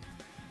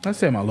 I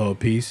said my little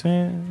piece,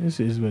 man. This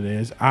is what it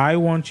is. I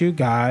want you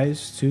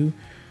guys to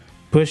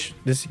push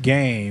this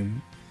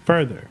game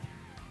further,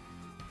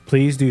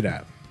 please do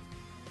that.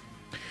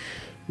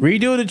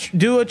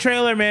 Do a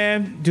trailer,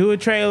 man. Do a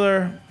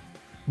trailer.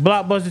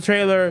 Blockbuster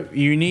trailer.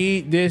 You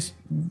need this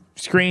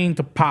screen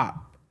to pop.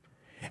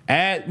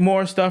 Add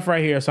more stuff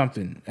right here or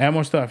something. Add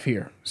more stuff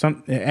here.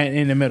 Some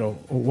in the middle.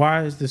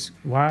 Why is this?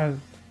 Why?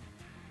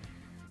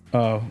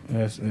 Oh,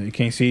 you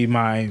can't see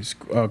my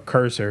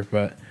cursor,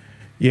 but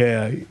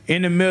yeah,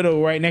 in the middle,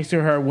 right next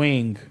to her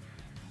wing.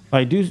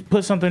 Like,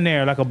 put something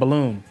there, like a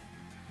balloon.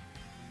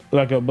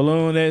 Like a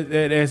balloon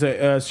that is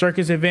a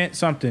circus event,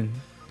 something.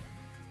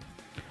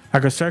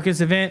 Like a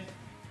circus event.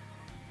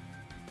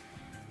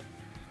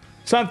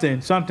 Something.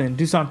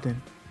 Do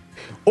something.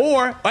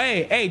 Or,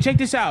 hey, check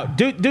this out.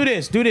 Do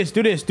this.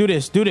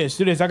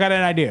 I got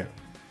an idea.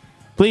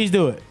 Please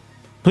do it.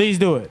 Please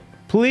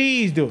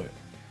do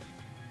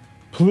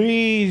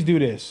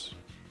this.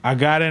 I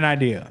got an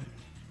idea.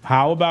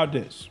 How about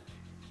this?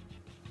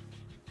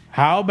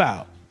 All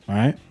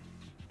right?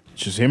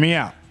 Just hear me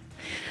out.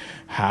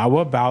 How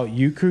about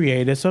you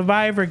create a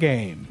Survivor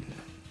game?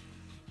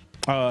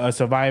 A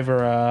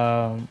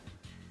Survivor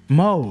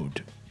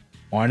mode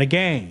on a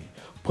game.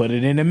 Put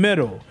it in the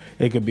middle.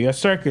 It could be a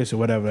circus or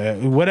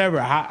whatever.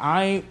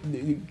 I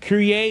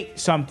create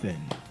something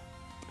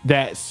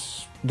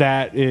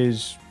that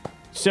is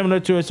similar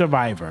to a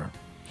Survivor,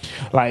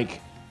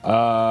 like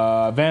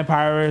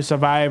Vampire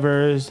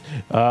Survivors,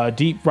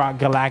 Deep Rock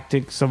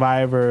Galactic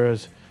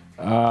Survivors.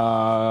 What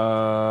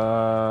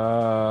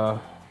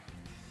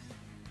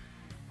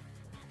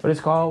is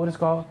it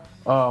called?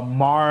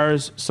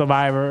 Mars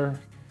Survivor.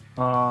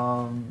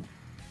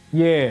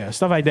 Yeah,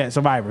 stuff like that.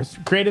 Survivors.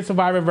 Create a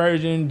Survivor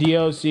version.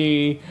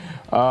 DLC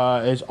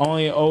is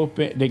only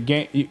open. The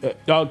game,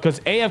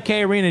 because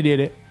AFK Arena did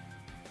it.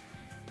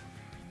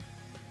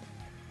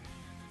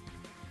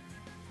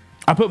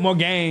 I put more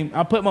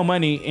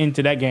money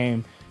into that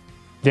game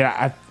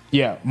than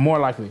more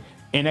likely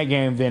in that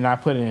game than I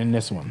put it in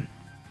this one.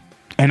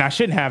 And I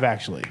shouldn't have,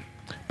 actually,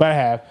 but I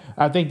have.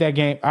 I think that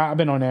game, I've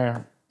been on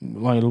there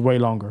way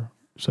longer,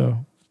 so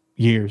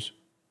years.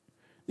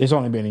 It's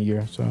only been a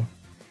year, so.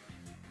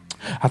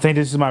 I think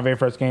this is my very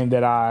first game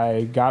that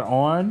I got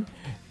on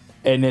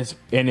in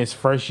its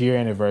first year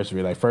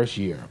anniversary, like first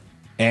year,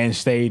 and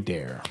stayed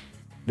there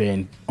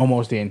then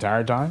almost the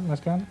entire time.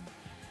 That's kind of.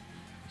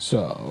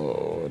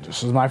 So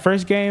this was my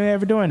first game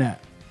ever doing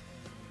that.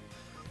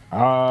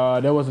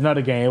 There was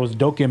another game. It was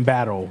Dokkan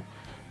Battle,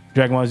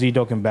 Dragon Ball Z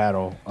Dokkan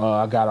Battle.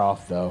 I got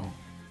off though.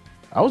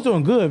 I was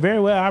doing good, very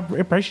well. I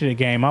appreciate the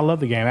game. I love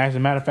the game. As a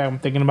matter of fact, I'm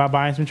thinking about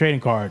buying some trading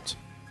cards.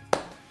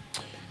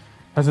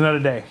 That's another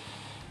day.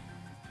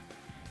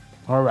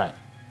 All right.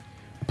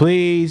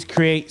 Please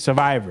create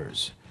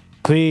survivors.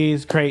 Do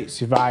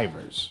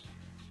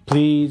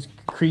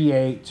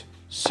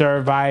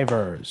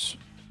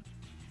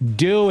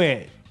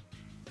it.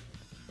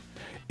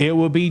 It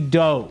will be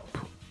dope.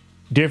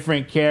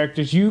 Different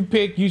characters.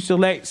 You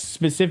select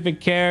specific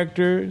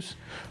characters,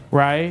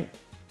 right?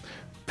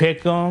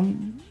 Pick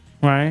them,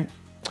 right?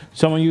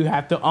 Some of you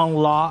have to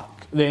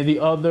unlock. Then the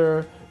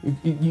other,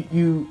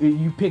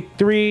 you pick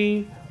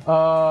 3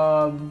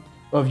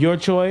 of your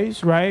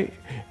choice, right?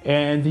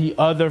 And the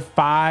other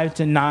 5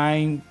 to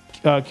 9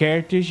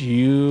 characters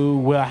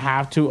you will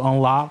have to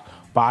unlock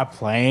by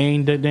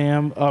playing the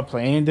game,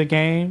 playing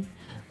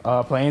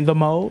the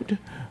mode,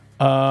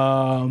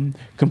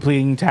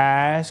 completing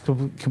tasks,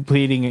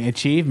 completing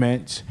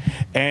achievements,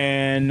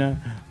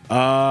 and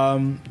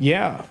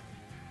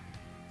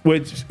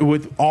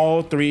with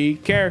all 3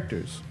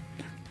 characters,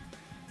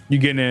 you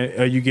get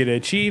an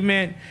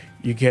achievement.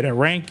 You get a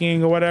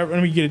ranking or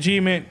whatever. You get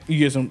achievement. You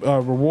get some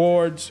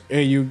rewards,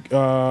 and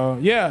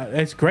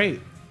that's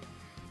great.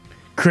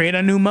 Create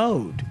a new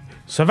mode,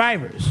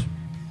 Survivors.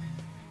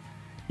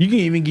 You can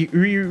even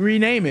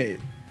rename it.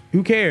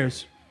 Who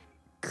cares?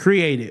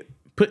 Create it.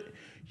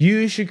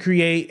 You should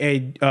create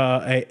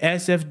a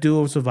SF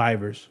Duo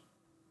Survivors.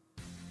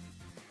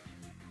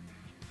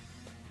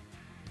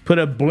 Put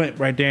a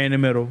blimp right there in the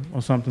middle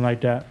or something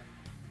like that.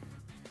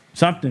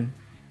 Something.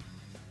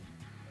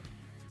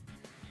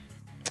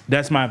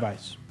 That's my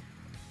advice.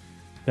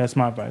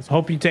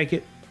 Hope you take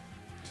it.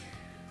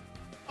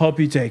 All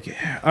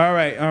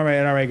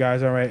right,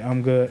 guys. All right,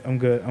 I'm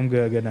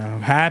good now.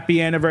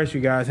 Happy anniversary,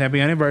 guys. Happy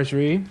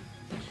anniversary.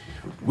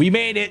 We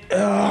made it.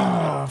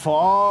 For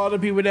all the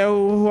people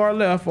who are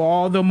left, for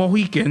all the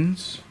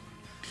Mohicans.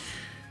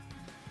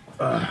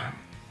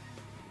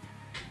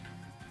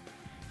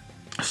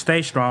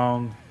 Stay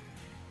strong.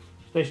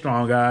 Stay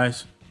strong,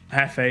 guys.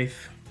 Have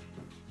faith.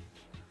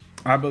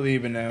 I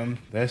believe in them.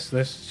 Let's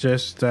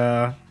just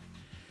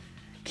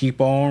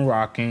keep on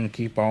rocking,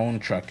 keep on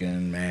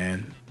trucking,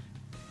 man.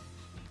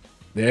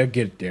 They'll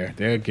get there.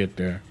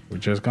 We're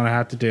just gonna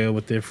have to deal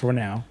with it for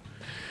now.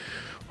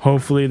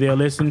 Hopefully they'll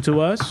listen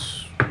to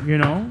us,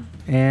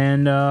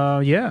 and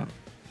yeah.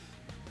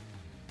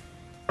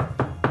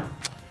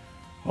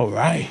 All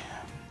right.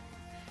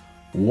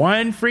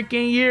 1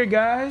 freaking year,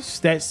 guys.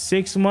 That's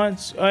 6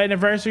 months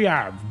anniversary.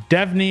 I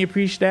definitely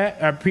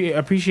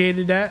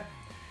appreciated that.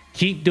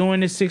 Keep doing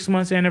the 6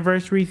 months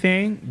anniversary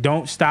thing.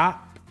 Don't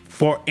stop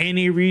for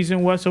any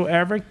reason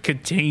whatsoever.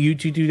 Continue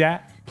to do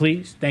that,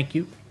 please. Thank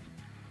you.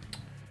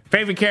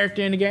 Favorite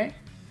character in the game?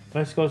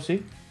 Let's go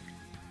see.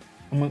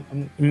 I'm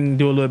gonna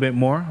do a little bit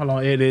more. Hold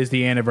on, it is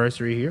the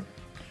anniversary here.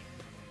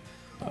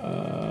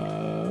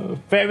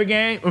 Favorite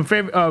game?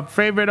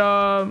 Favorite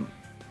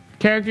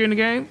character in the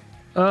game?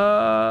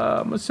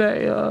 I'm gonna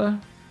say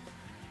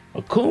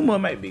Akuma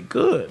might be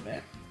good,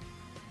 man.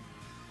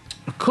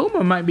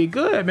 Akuma might be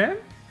good, man.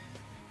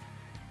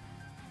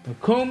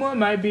 Akuma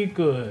might be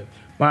good.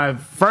 My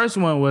first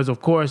one was,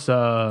 of course,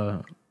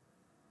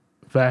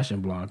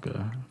 Fashion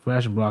Blanca.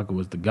 Fashion Blanca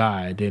was the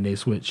guy. Then they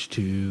switched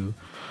to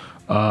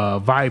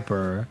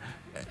Viper.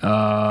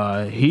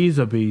 He's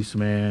a beast,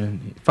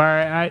 man.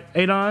 Fire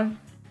Adon?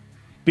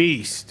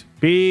 Beast.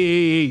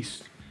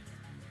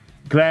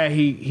 Glad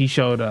he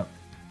showed up.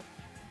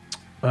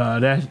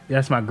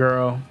 That's my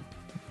girl.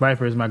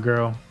 Viper is my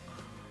girl.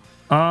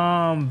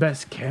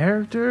 Best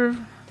character?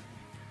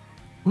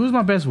 Who's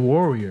my best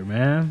warrior,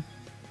 man?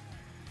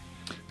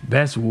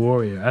 Best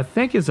warrior. I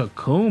think it's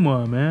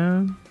Akuma,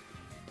 man.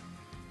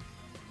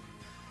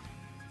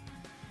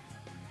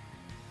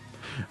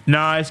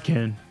 Nah, it's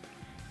Ken.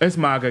 It's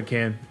Manga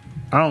Ken.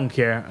 I don't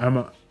care.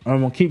 I'm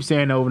gonna keep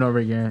saying it over and over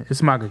again.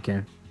 It's Manga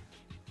Ken.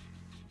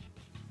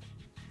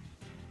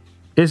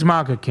 It's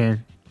Manga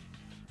Ken.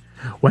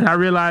 When I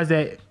realized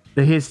that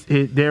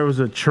there was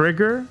a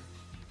trigger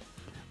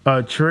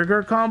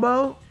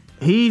combo,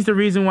 he's the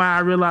reason why I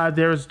realized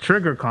there's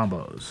trigger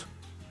combos.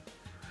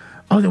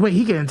 Oh, wait,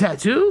 he can attack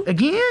too?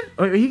 Again?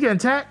 Or he can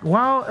attack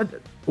while...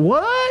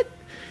 What?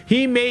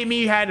 He made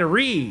me had to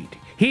read.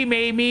 He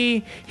made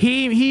me...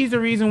 He's the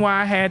reason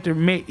why I had to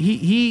make...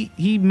 He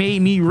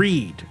made me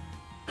read.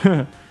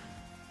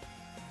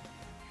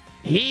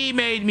 He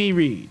made me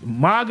read.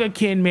 Manga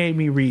Ken made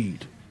me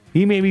read.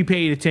 He made me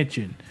pay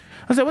attention.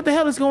 I said, what the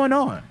hell is going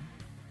on?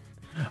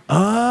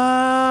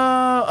 Oh!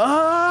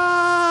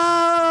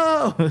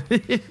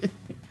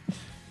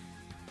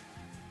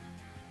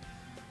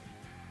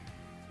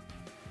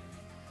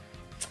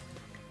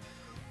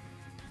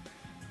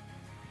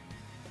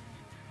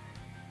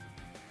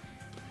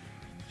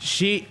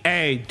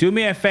 Hey, do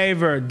me a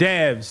favor,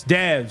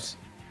 devs.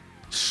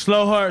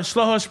 Slow her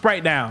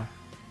sprite down.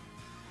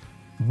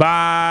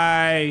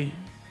 By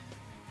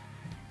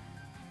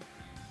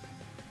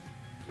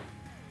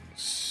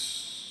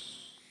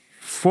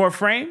 4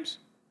 frames?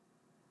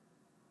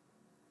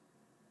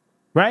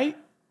 Right?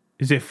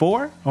 Is it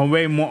 4? Or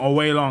way more or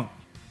way long?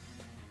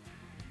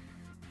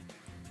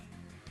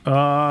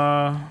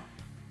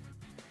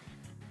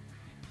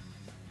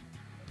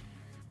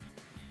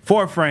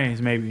 4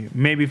 frames,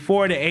 maybe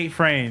 4 to 8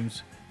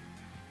 frames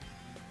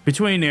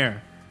between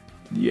there.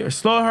 Yeah,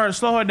 slow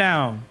her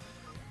down.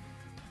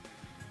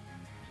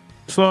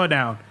 Slow her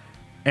down.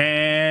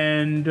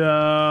 And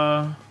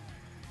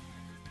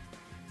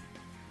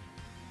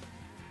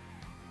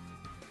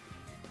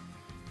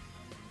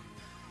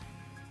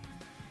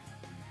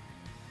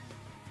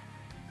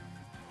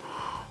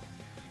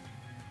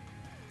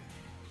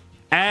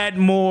add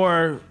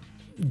more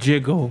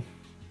jiggle.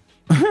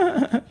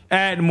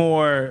 Add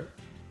more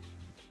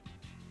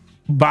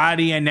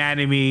body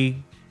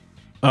anatomy,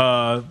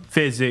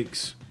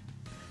 physics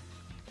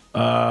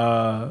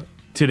to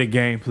the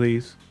game,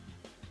 please.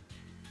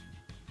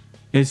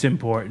 It's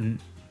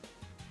important.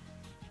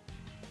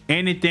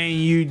 Anything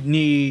you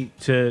need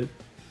to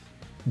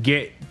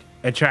get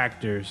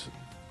attractors.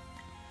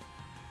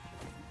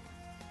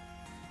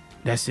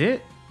 That's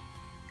it.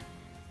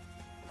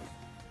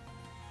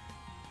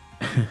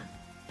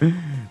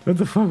 What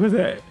the fuck was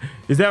that?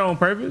 Is that on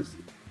purpose?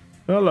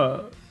 Hold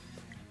up.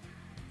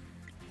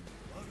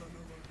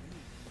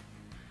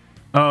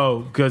 Oh,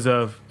 because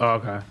of... Oh,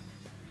 okay.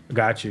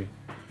 Got you.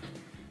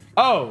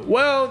 Oh,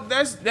 well,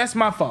 that's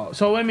my fault.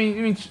 So let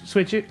me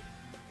switch it.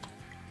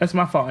 That's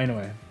my fault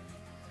anyway.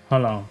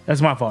 Hold on.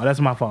 That's my fault.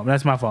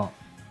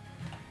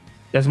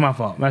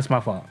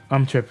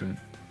 I'm tripping.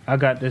 I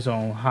got this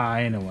on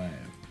high anyway.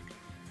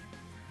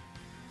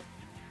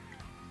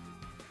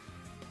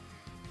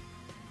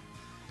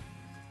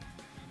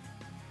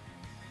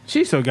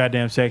 She's so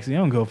goddamn sexy. I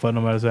don't go fuck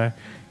nobody say.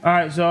 All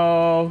right,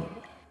 so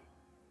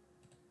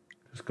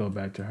let's go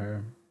back to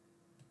her.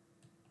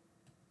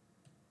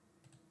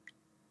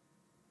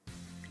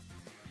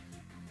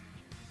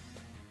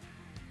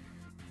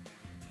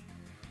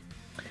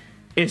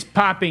 It's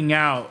popping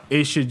out.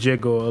 It should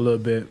jiggle a little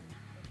bit.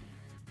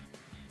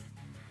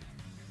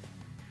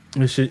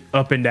 It should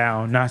up and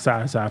down, not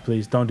side to side,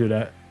 please. Don't do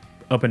that.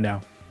 Up and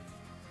down.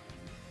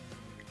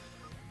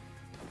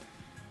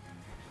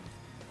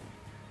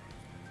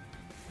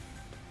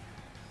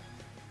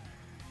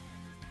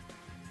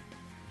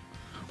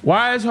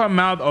 Why is her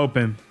mouth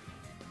open?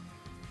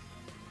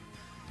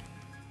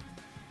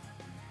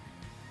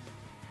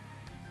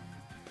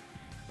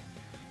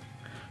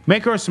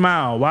 Make her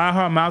smile. Why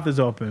her mouth is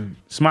open?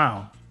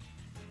 Smile.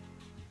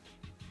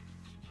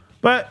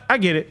 But I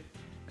get it.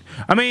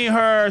 I mean,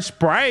 her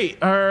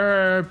sprite,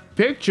 her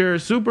picture,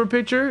 super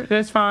picture,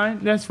 that's fine.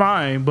 That's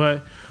fine.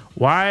 But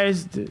Why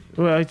is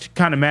well, it's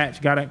kind of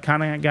match.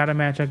 Gotta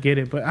match. I get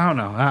it, but I don't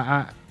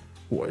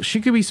know.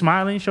 She could be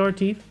smiling, short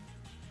teeth.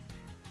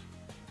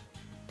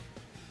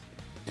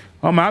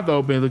 Oh, mouth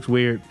open. It looks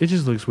weird. It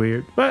just looks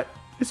weird, but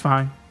it's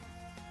fine.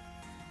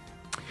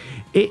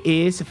 It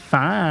is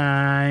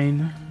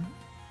fine.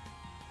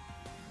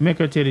 Make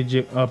her titty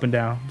jig up and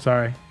down.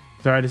 Sorry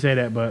to say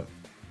that, but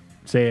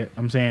say it.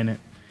 I'm saying it.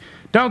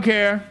 Don't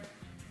care.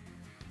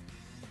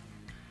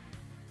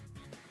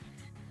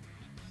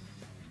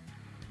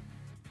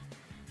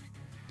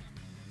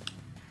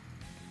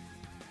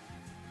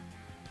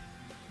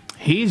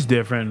 He's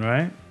different,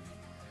 right?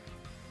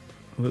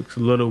 Looks a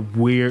little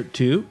weird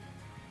too.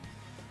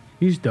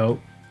 He's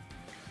dope.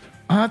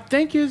 I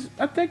think it's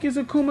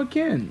Akuma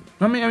Ken.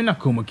 I mean not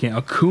Akuma Ken.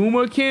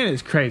 Akuma Ken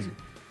is crazy.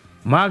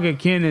 Maga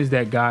Ken is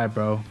that guy,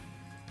 bro.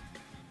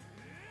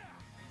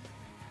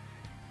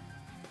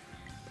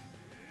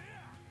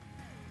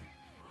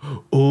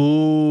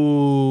 Ooh,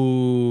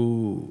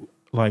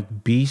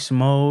 like beast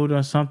mode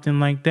or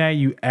something like that.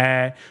 You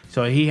add,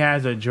 so he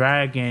has a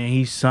dragon.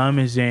 He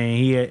summons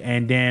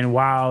and then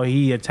while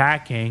he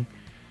attacking,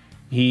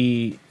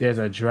 there's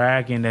a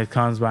dragon that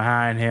comes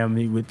behind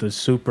him with the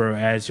super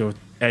as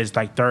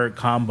like third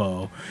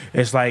combo.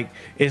 It's like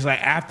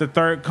after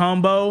third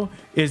combo,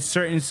 it's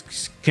certain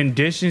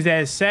conditions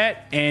that is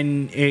set,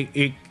 and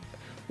it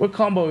what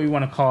combo we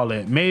want to call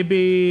it?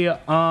 Maybe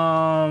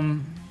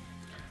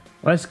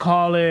let's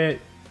call it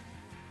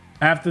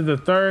after the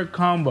third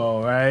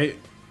combo, right?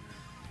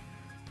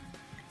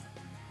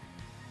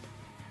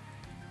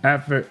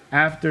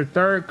 After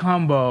third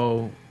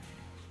combo,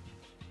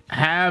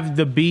 have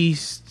the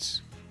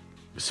beasts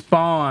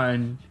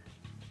spawn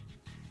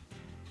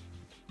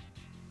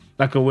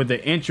like with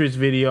the entrance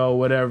video or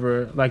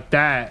whatever like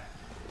that,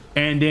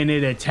 and then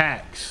it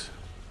attacks.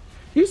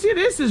 You see,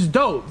 this is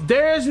dope.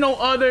 There is no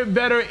other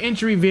better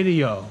entry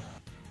video.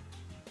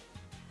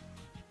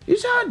 You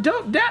see how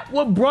dope that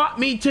what brought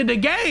me to the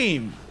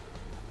game.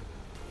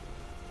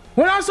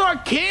 When I saw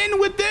Ken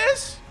with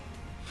this,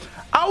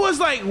 I was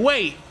like,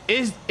 wait,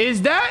 is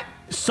that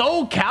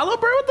Soul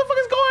Calibur? What the fuck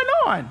is going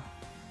on?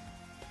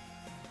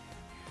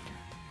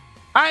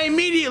 I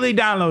immediately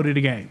downloaded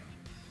the game.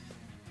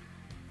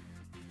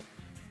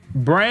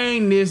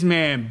 Bring this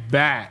man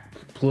back,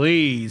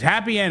 please.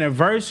 Happy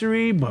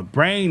anniversary, but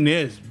bring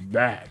this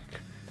back.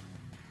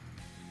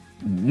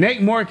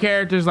 Make more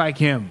characters like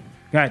him.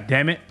 God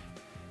damn it.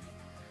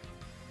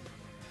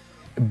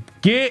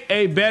 Get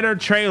a better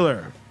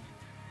trailer.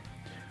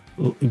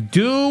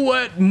 Do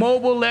what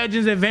Mobile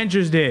Legends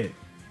Adventures did.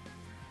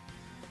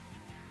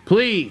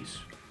 Please.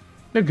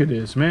 Look at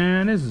this,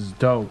 man. This is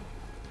dope.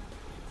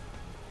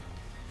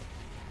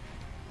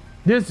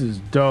 This is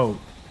dope.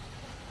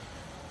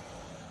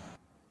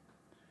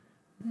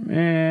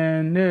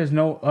 Man, there's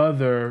no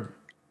other.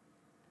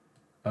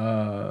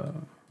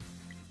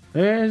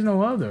 There's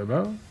no other,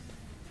 bro.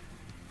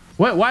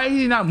 What? Why is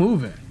he not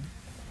moving?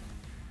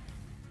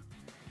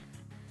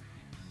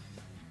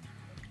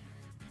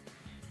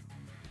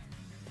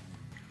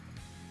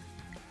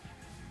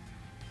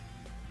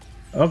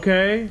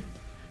 Okay.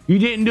 You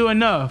didn't do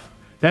enough.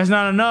 That's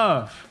not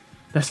enough.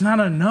 That's not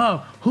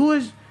enough. Who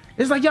is...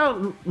 It's like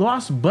y'all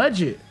lost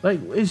budget. Like,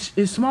 it's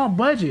small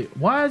budget.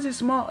 Why is it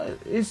small?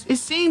 It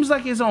seems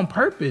like it's on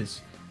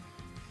purpose.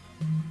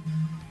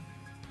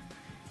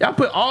 Y'all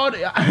put all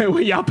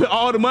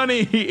the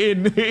money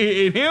in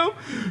him.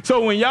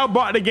 So when y'all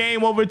brought the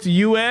game over to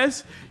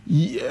US,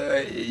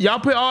 y'all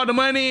put all the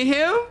money in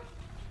him?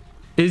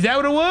 Is that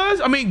what it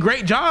was? I mean,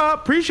 great job.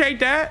 Appreciate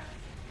that.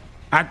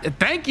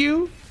 Thank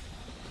you.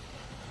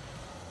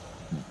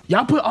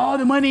 Y'all put all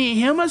the money in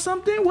him or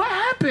something? What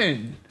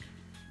happened?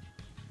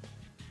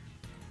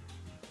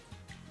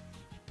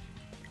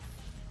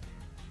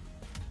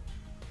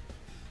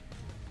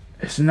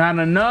 It's not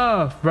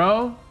enough,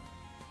 bro.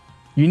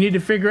 You need to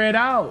figure it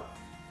out.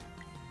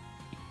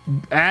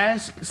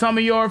 Ask some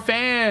of your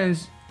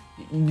fans,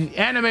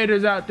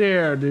 animators out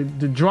there, to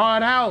draw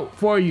it out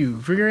for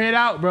you. Figure it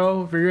out,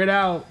 bro. Figure it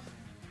out.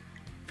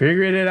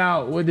 Figure it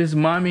out with this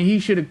mommy. He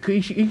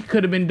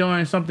could have been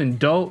doing something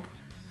dope.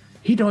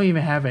 He don't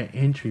even have an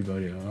entry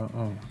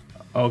video.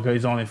 Oh, okay,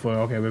 it's only for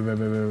okay.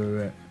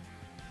 Wait.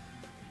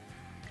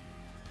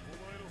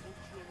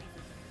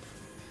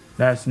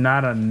 That's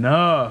not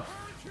enough.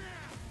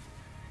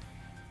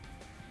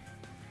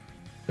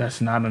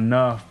 That's not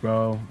enough,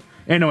 bro.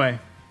 Anyway,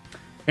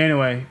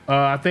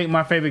 I think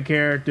my favorite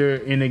character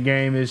in the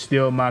game is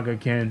still Maga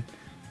Ken.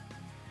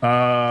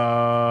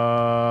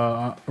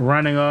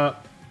 Running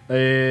up,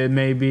 it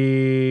may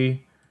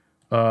be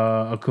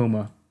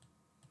Akuma.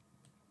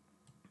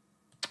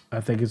 I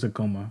think it's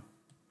Akuma.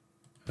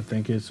 I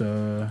think it's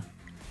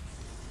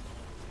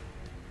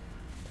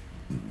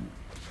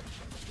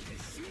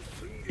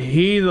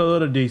he's a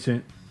little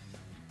decent,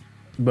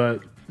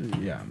 but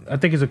yeah, I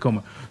think it's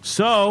Akuma.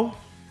 So,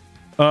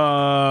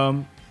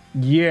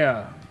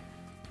 yeah,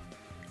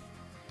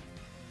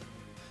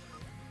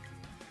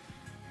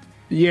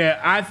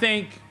 I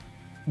think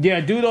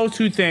Yeah, do those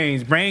two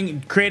things.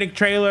 Create a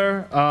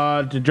trailer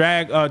to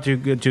drag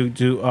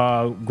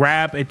to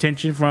grab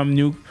attention from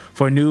new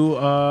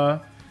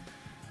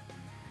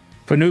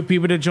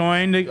people to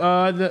join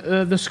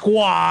the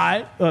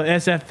squad.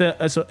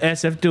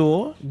 SF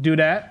Duel. Do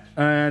that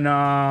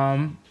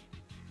and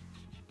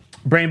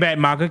bring back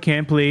Maka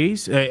Ken,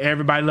 please.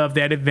 Everybody loved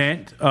that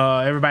event.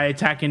 Everybody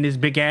attacking this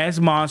big ass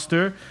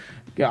monster.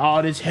 Get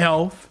all this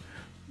health.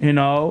 You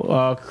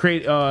know,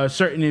 create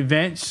certain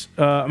events.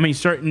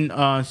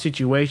 Certain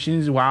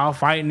situations while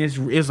fighting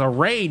is a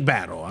raid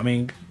battle. I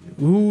mean,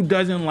 who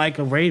doesn't like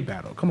a raid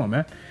battle? Come on,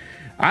 man.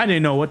 I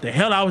didn't know what the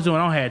hell I was doing.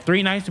 I had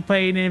 3 nights to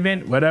play an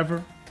event,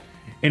 whatever.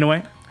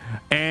 Anyway,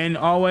 and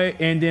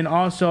then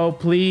also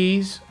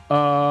please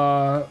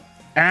add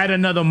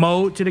another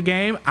mode to the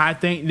game. I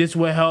think this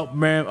will help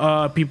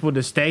people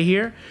to stay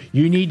here.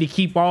 You need to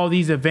keep all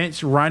these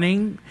events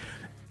running.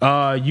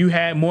 You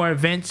had more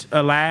events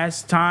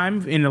last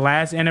time in the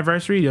last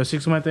anniversary, your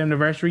 6-month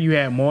anniversary. You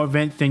had more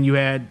events than you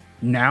had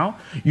now.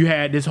 You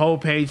had this whole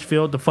page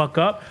filled the fuck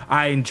up.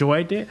 I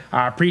enjoyed it.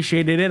 I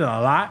appreciated it a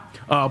lot.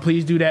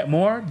 Please do that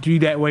more. Do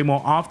that way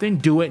more often.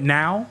 Do it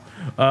now.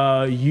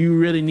 You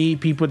really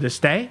need people to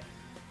stay.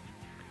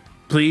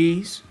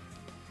 Please.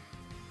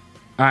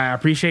 I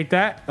appreciate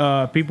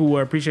that. People will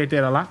appreciate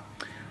that a lot.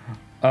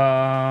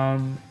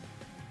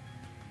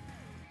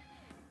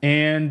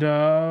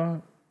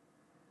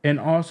 And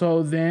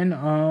also then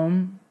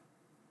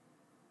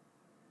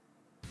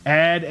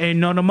add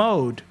another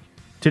mode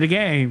to the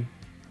game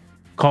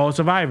called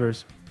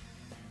Survivors.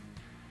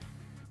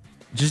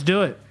 Just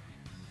do it.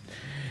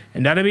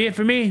 And that'll be it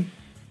for me.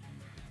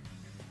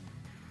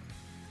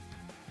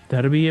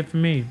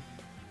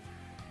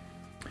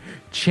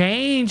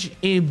 Change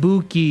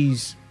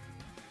Ibuki's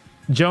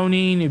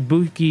Jonin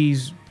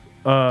Ibuki's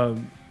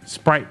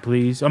sprite,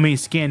 please. I mean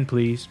skin,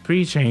 please.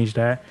 Please change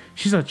that.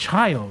 She's a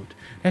child.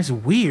 That's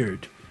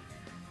weird.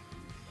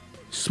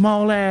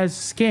 Small ass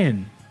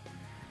skin.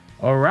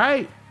 All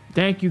right.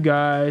 Thank you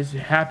guys.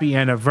 Happy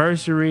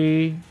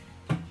anniversary.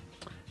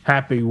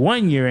 Happy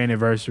 1-year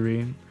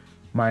anniversary.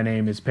 My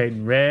name is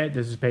Peyton Red.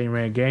 This is Peyton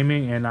Red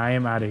Gaming, and I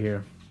am out of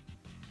here.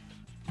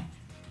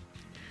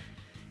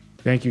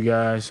 Thank you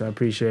guys. I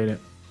appreciate it.